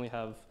nice. We only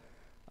have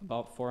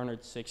about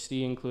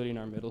 460, including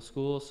our middle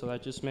school, so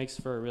that just makes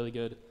for a really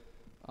good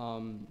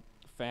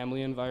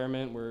family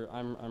environment where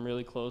I'm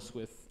really close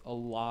with a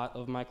lot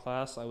of my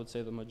class. I would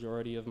say the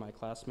majority of my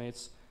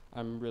classmates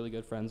I'm really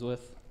good friends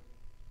with.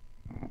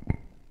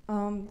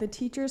 The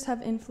teachers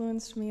have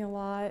influenced me a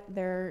lot.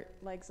 They're,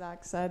 like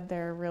Zach said,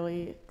 they're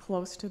really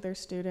close to their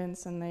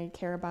students and they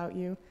care about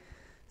you.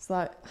 So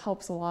that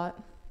helps a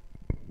lot.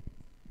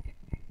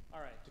 All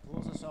right, to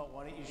close us out,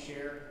 why don't you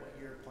share what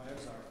your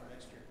plans are for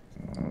next year?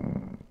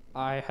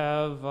 I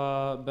have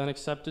been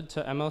accepted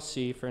to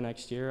MLC for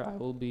next year. I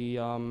will be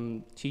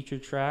teacher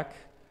track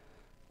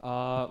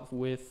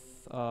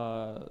with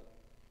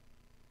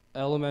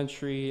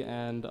elementary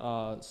and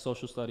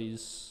social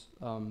studies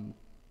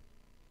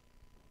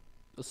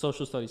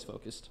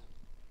focused.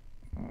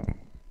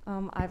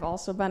 I've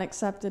also been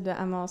accepted to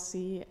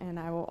MLC and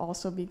I will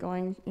also be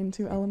going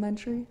into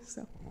elementary.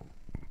 So.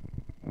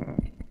 Awesome.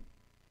 Thank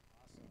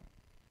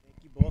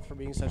you both for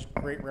being such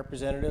great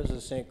representatives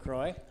of St.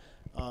 Croix.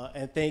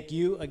 And thank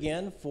you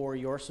again for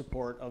your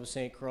support of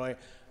St. Croix.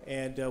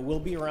 And we'll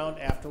be around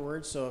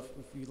afterwards, so if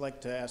you'd like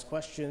to ask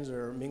questions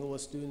or mingle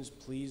with students,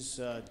 please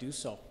do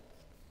so.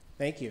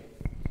 Thank you.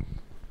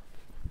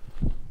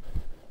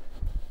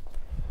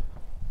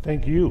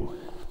 Thank you.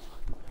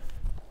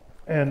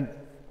 And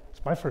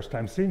it's my first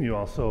time seeing you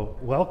all, so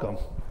welcome.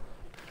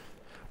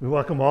 We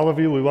welcome all of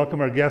you. We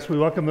welcome our guests. We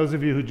welcome those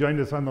of you who joined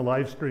us on the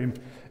live stream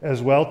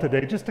as well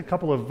today. Just a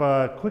couple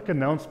of quick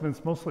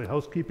announcements, mostly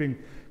housekeeping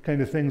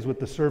kind of things with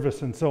the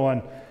service and so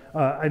on.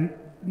 I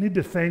need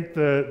to thank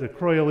the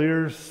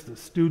Croixaliers, the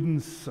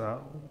students,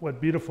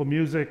 what beautiful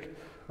music.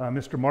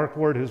 Mr. Mark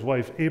Ward, his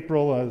wife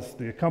April as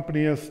the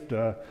accompanist,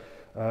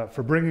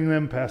 for bringing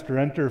them, Pastor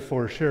Enter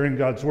for sharing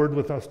God's Word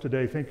with us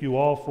today. Thank you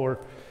all for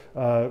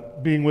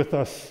being with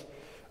us.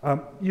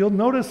 You'll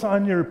notice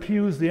on your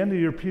pews, the end of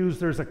your pews,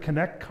 there's a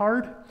Connect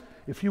card.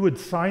 If you would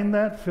sign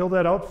that, fill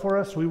that out for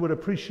us, we would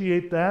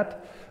appreciate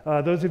that.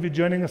 Those of you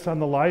joining us on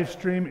the live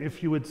stream,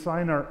 if you would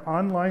sign our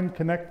online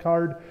Connect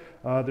card,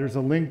 there's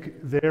a link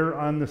there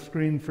on the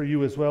screen for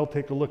you as well.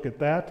 Take a look at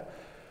that.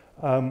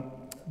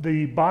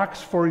 The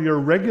box for your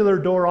regular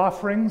door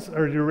offerings,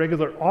 or your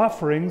regular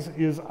offerings,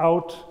 is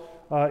out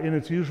in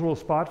its usual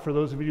spot for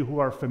those of you who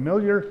are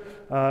familiar,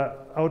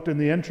 out in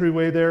the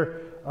entryway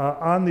there.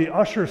 On the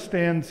usher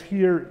stands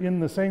here in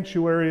the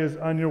sanctuary, as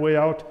on your way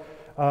out,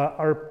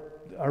 are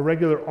our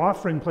regular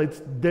offering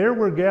plates. There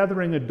we're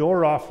gathering a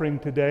door offering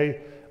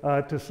today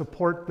to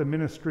support the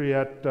ministry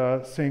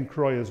at St.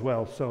 Croix as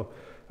well. So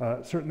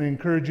certainly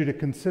encourage you to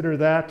consider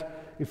that.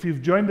 If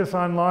you've joined us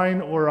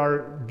online or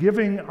are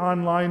giving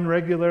online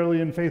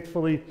regularly and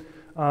faithfully,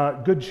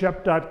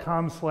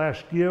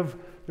 goodshep.com/give.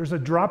 There's a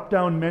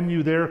drop-down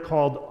menu there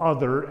called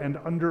Other, and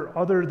under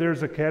Other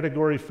there's a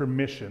category for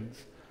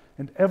missions.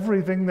 And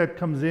everything that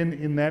comes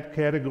in that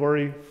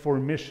category for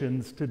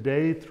missions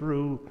today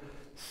through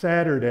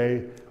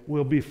Saturday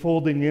will be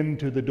folding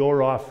into the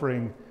door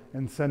offering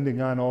and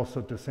sending on also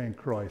to St.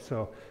 Croix.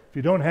 So if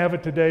you don't have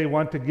it today,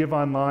 want to give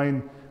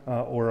online,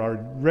 or are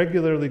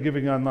regularly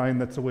giving online,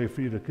 that's a way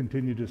for you to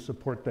continue to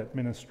support that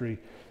ministry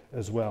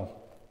as well.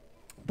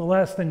 The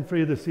last thing for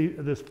you this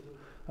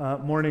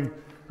morning,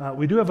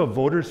 we do have a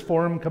voters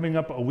forum coming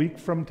up a week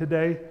from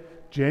today,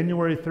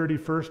 January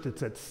 31st.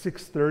 It's at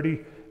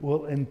 6:30.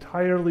 We'll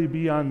entirely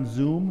be on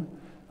Zoom.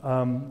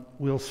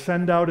 We'll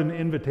send out an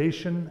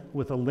invitation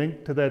with a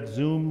link to that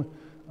Zoom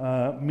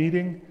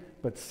meeting,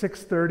 but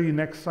 6:30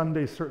 next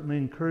Sunday, certainly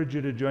encourage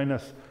you to join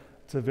us.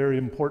 It's a very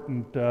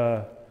important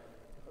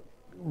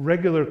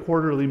regular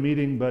quarterly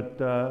meeting, but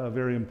a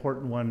very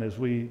important one as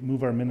we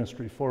move our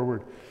ministry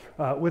forward.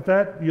 With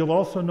that, you'll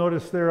also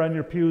notice there on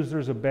your pews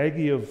there's a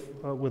baggie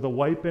with a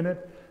wipe in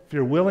it. If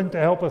you're willing to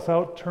help us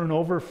out, turn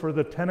over for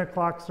the 10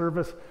 o'clock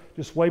service.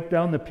 Just wipe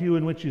down the pew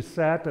in which you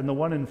sat and the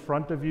one in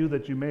front of you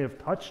that you may have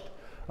touched.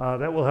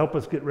 That will help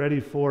us get ready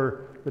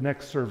for the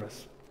next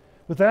service.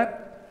 With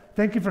that,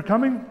 thank you for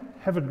coming.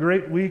 Have a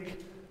great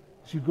week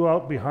as you go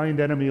out behind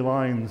enemy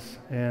lines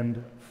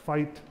and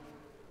fight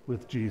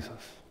with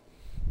Jesus.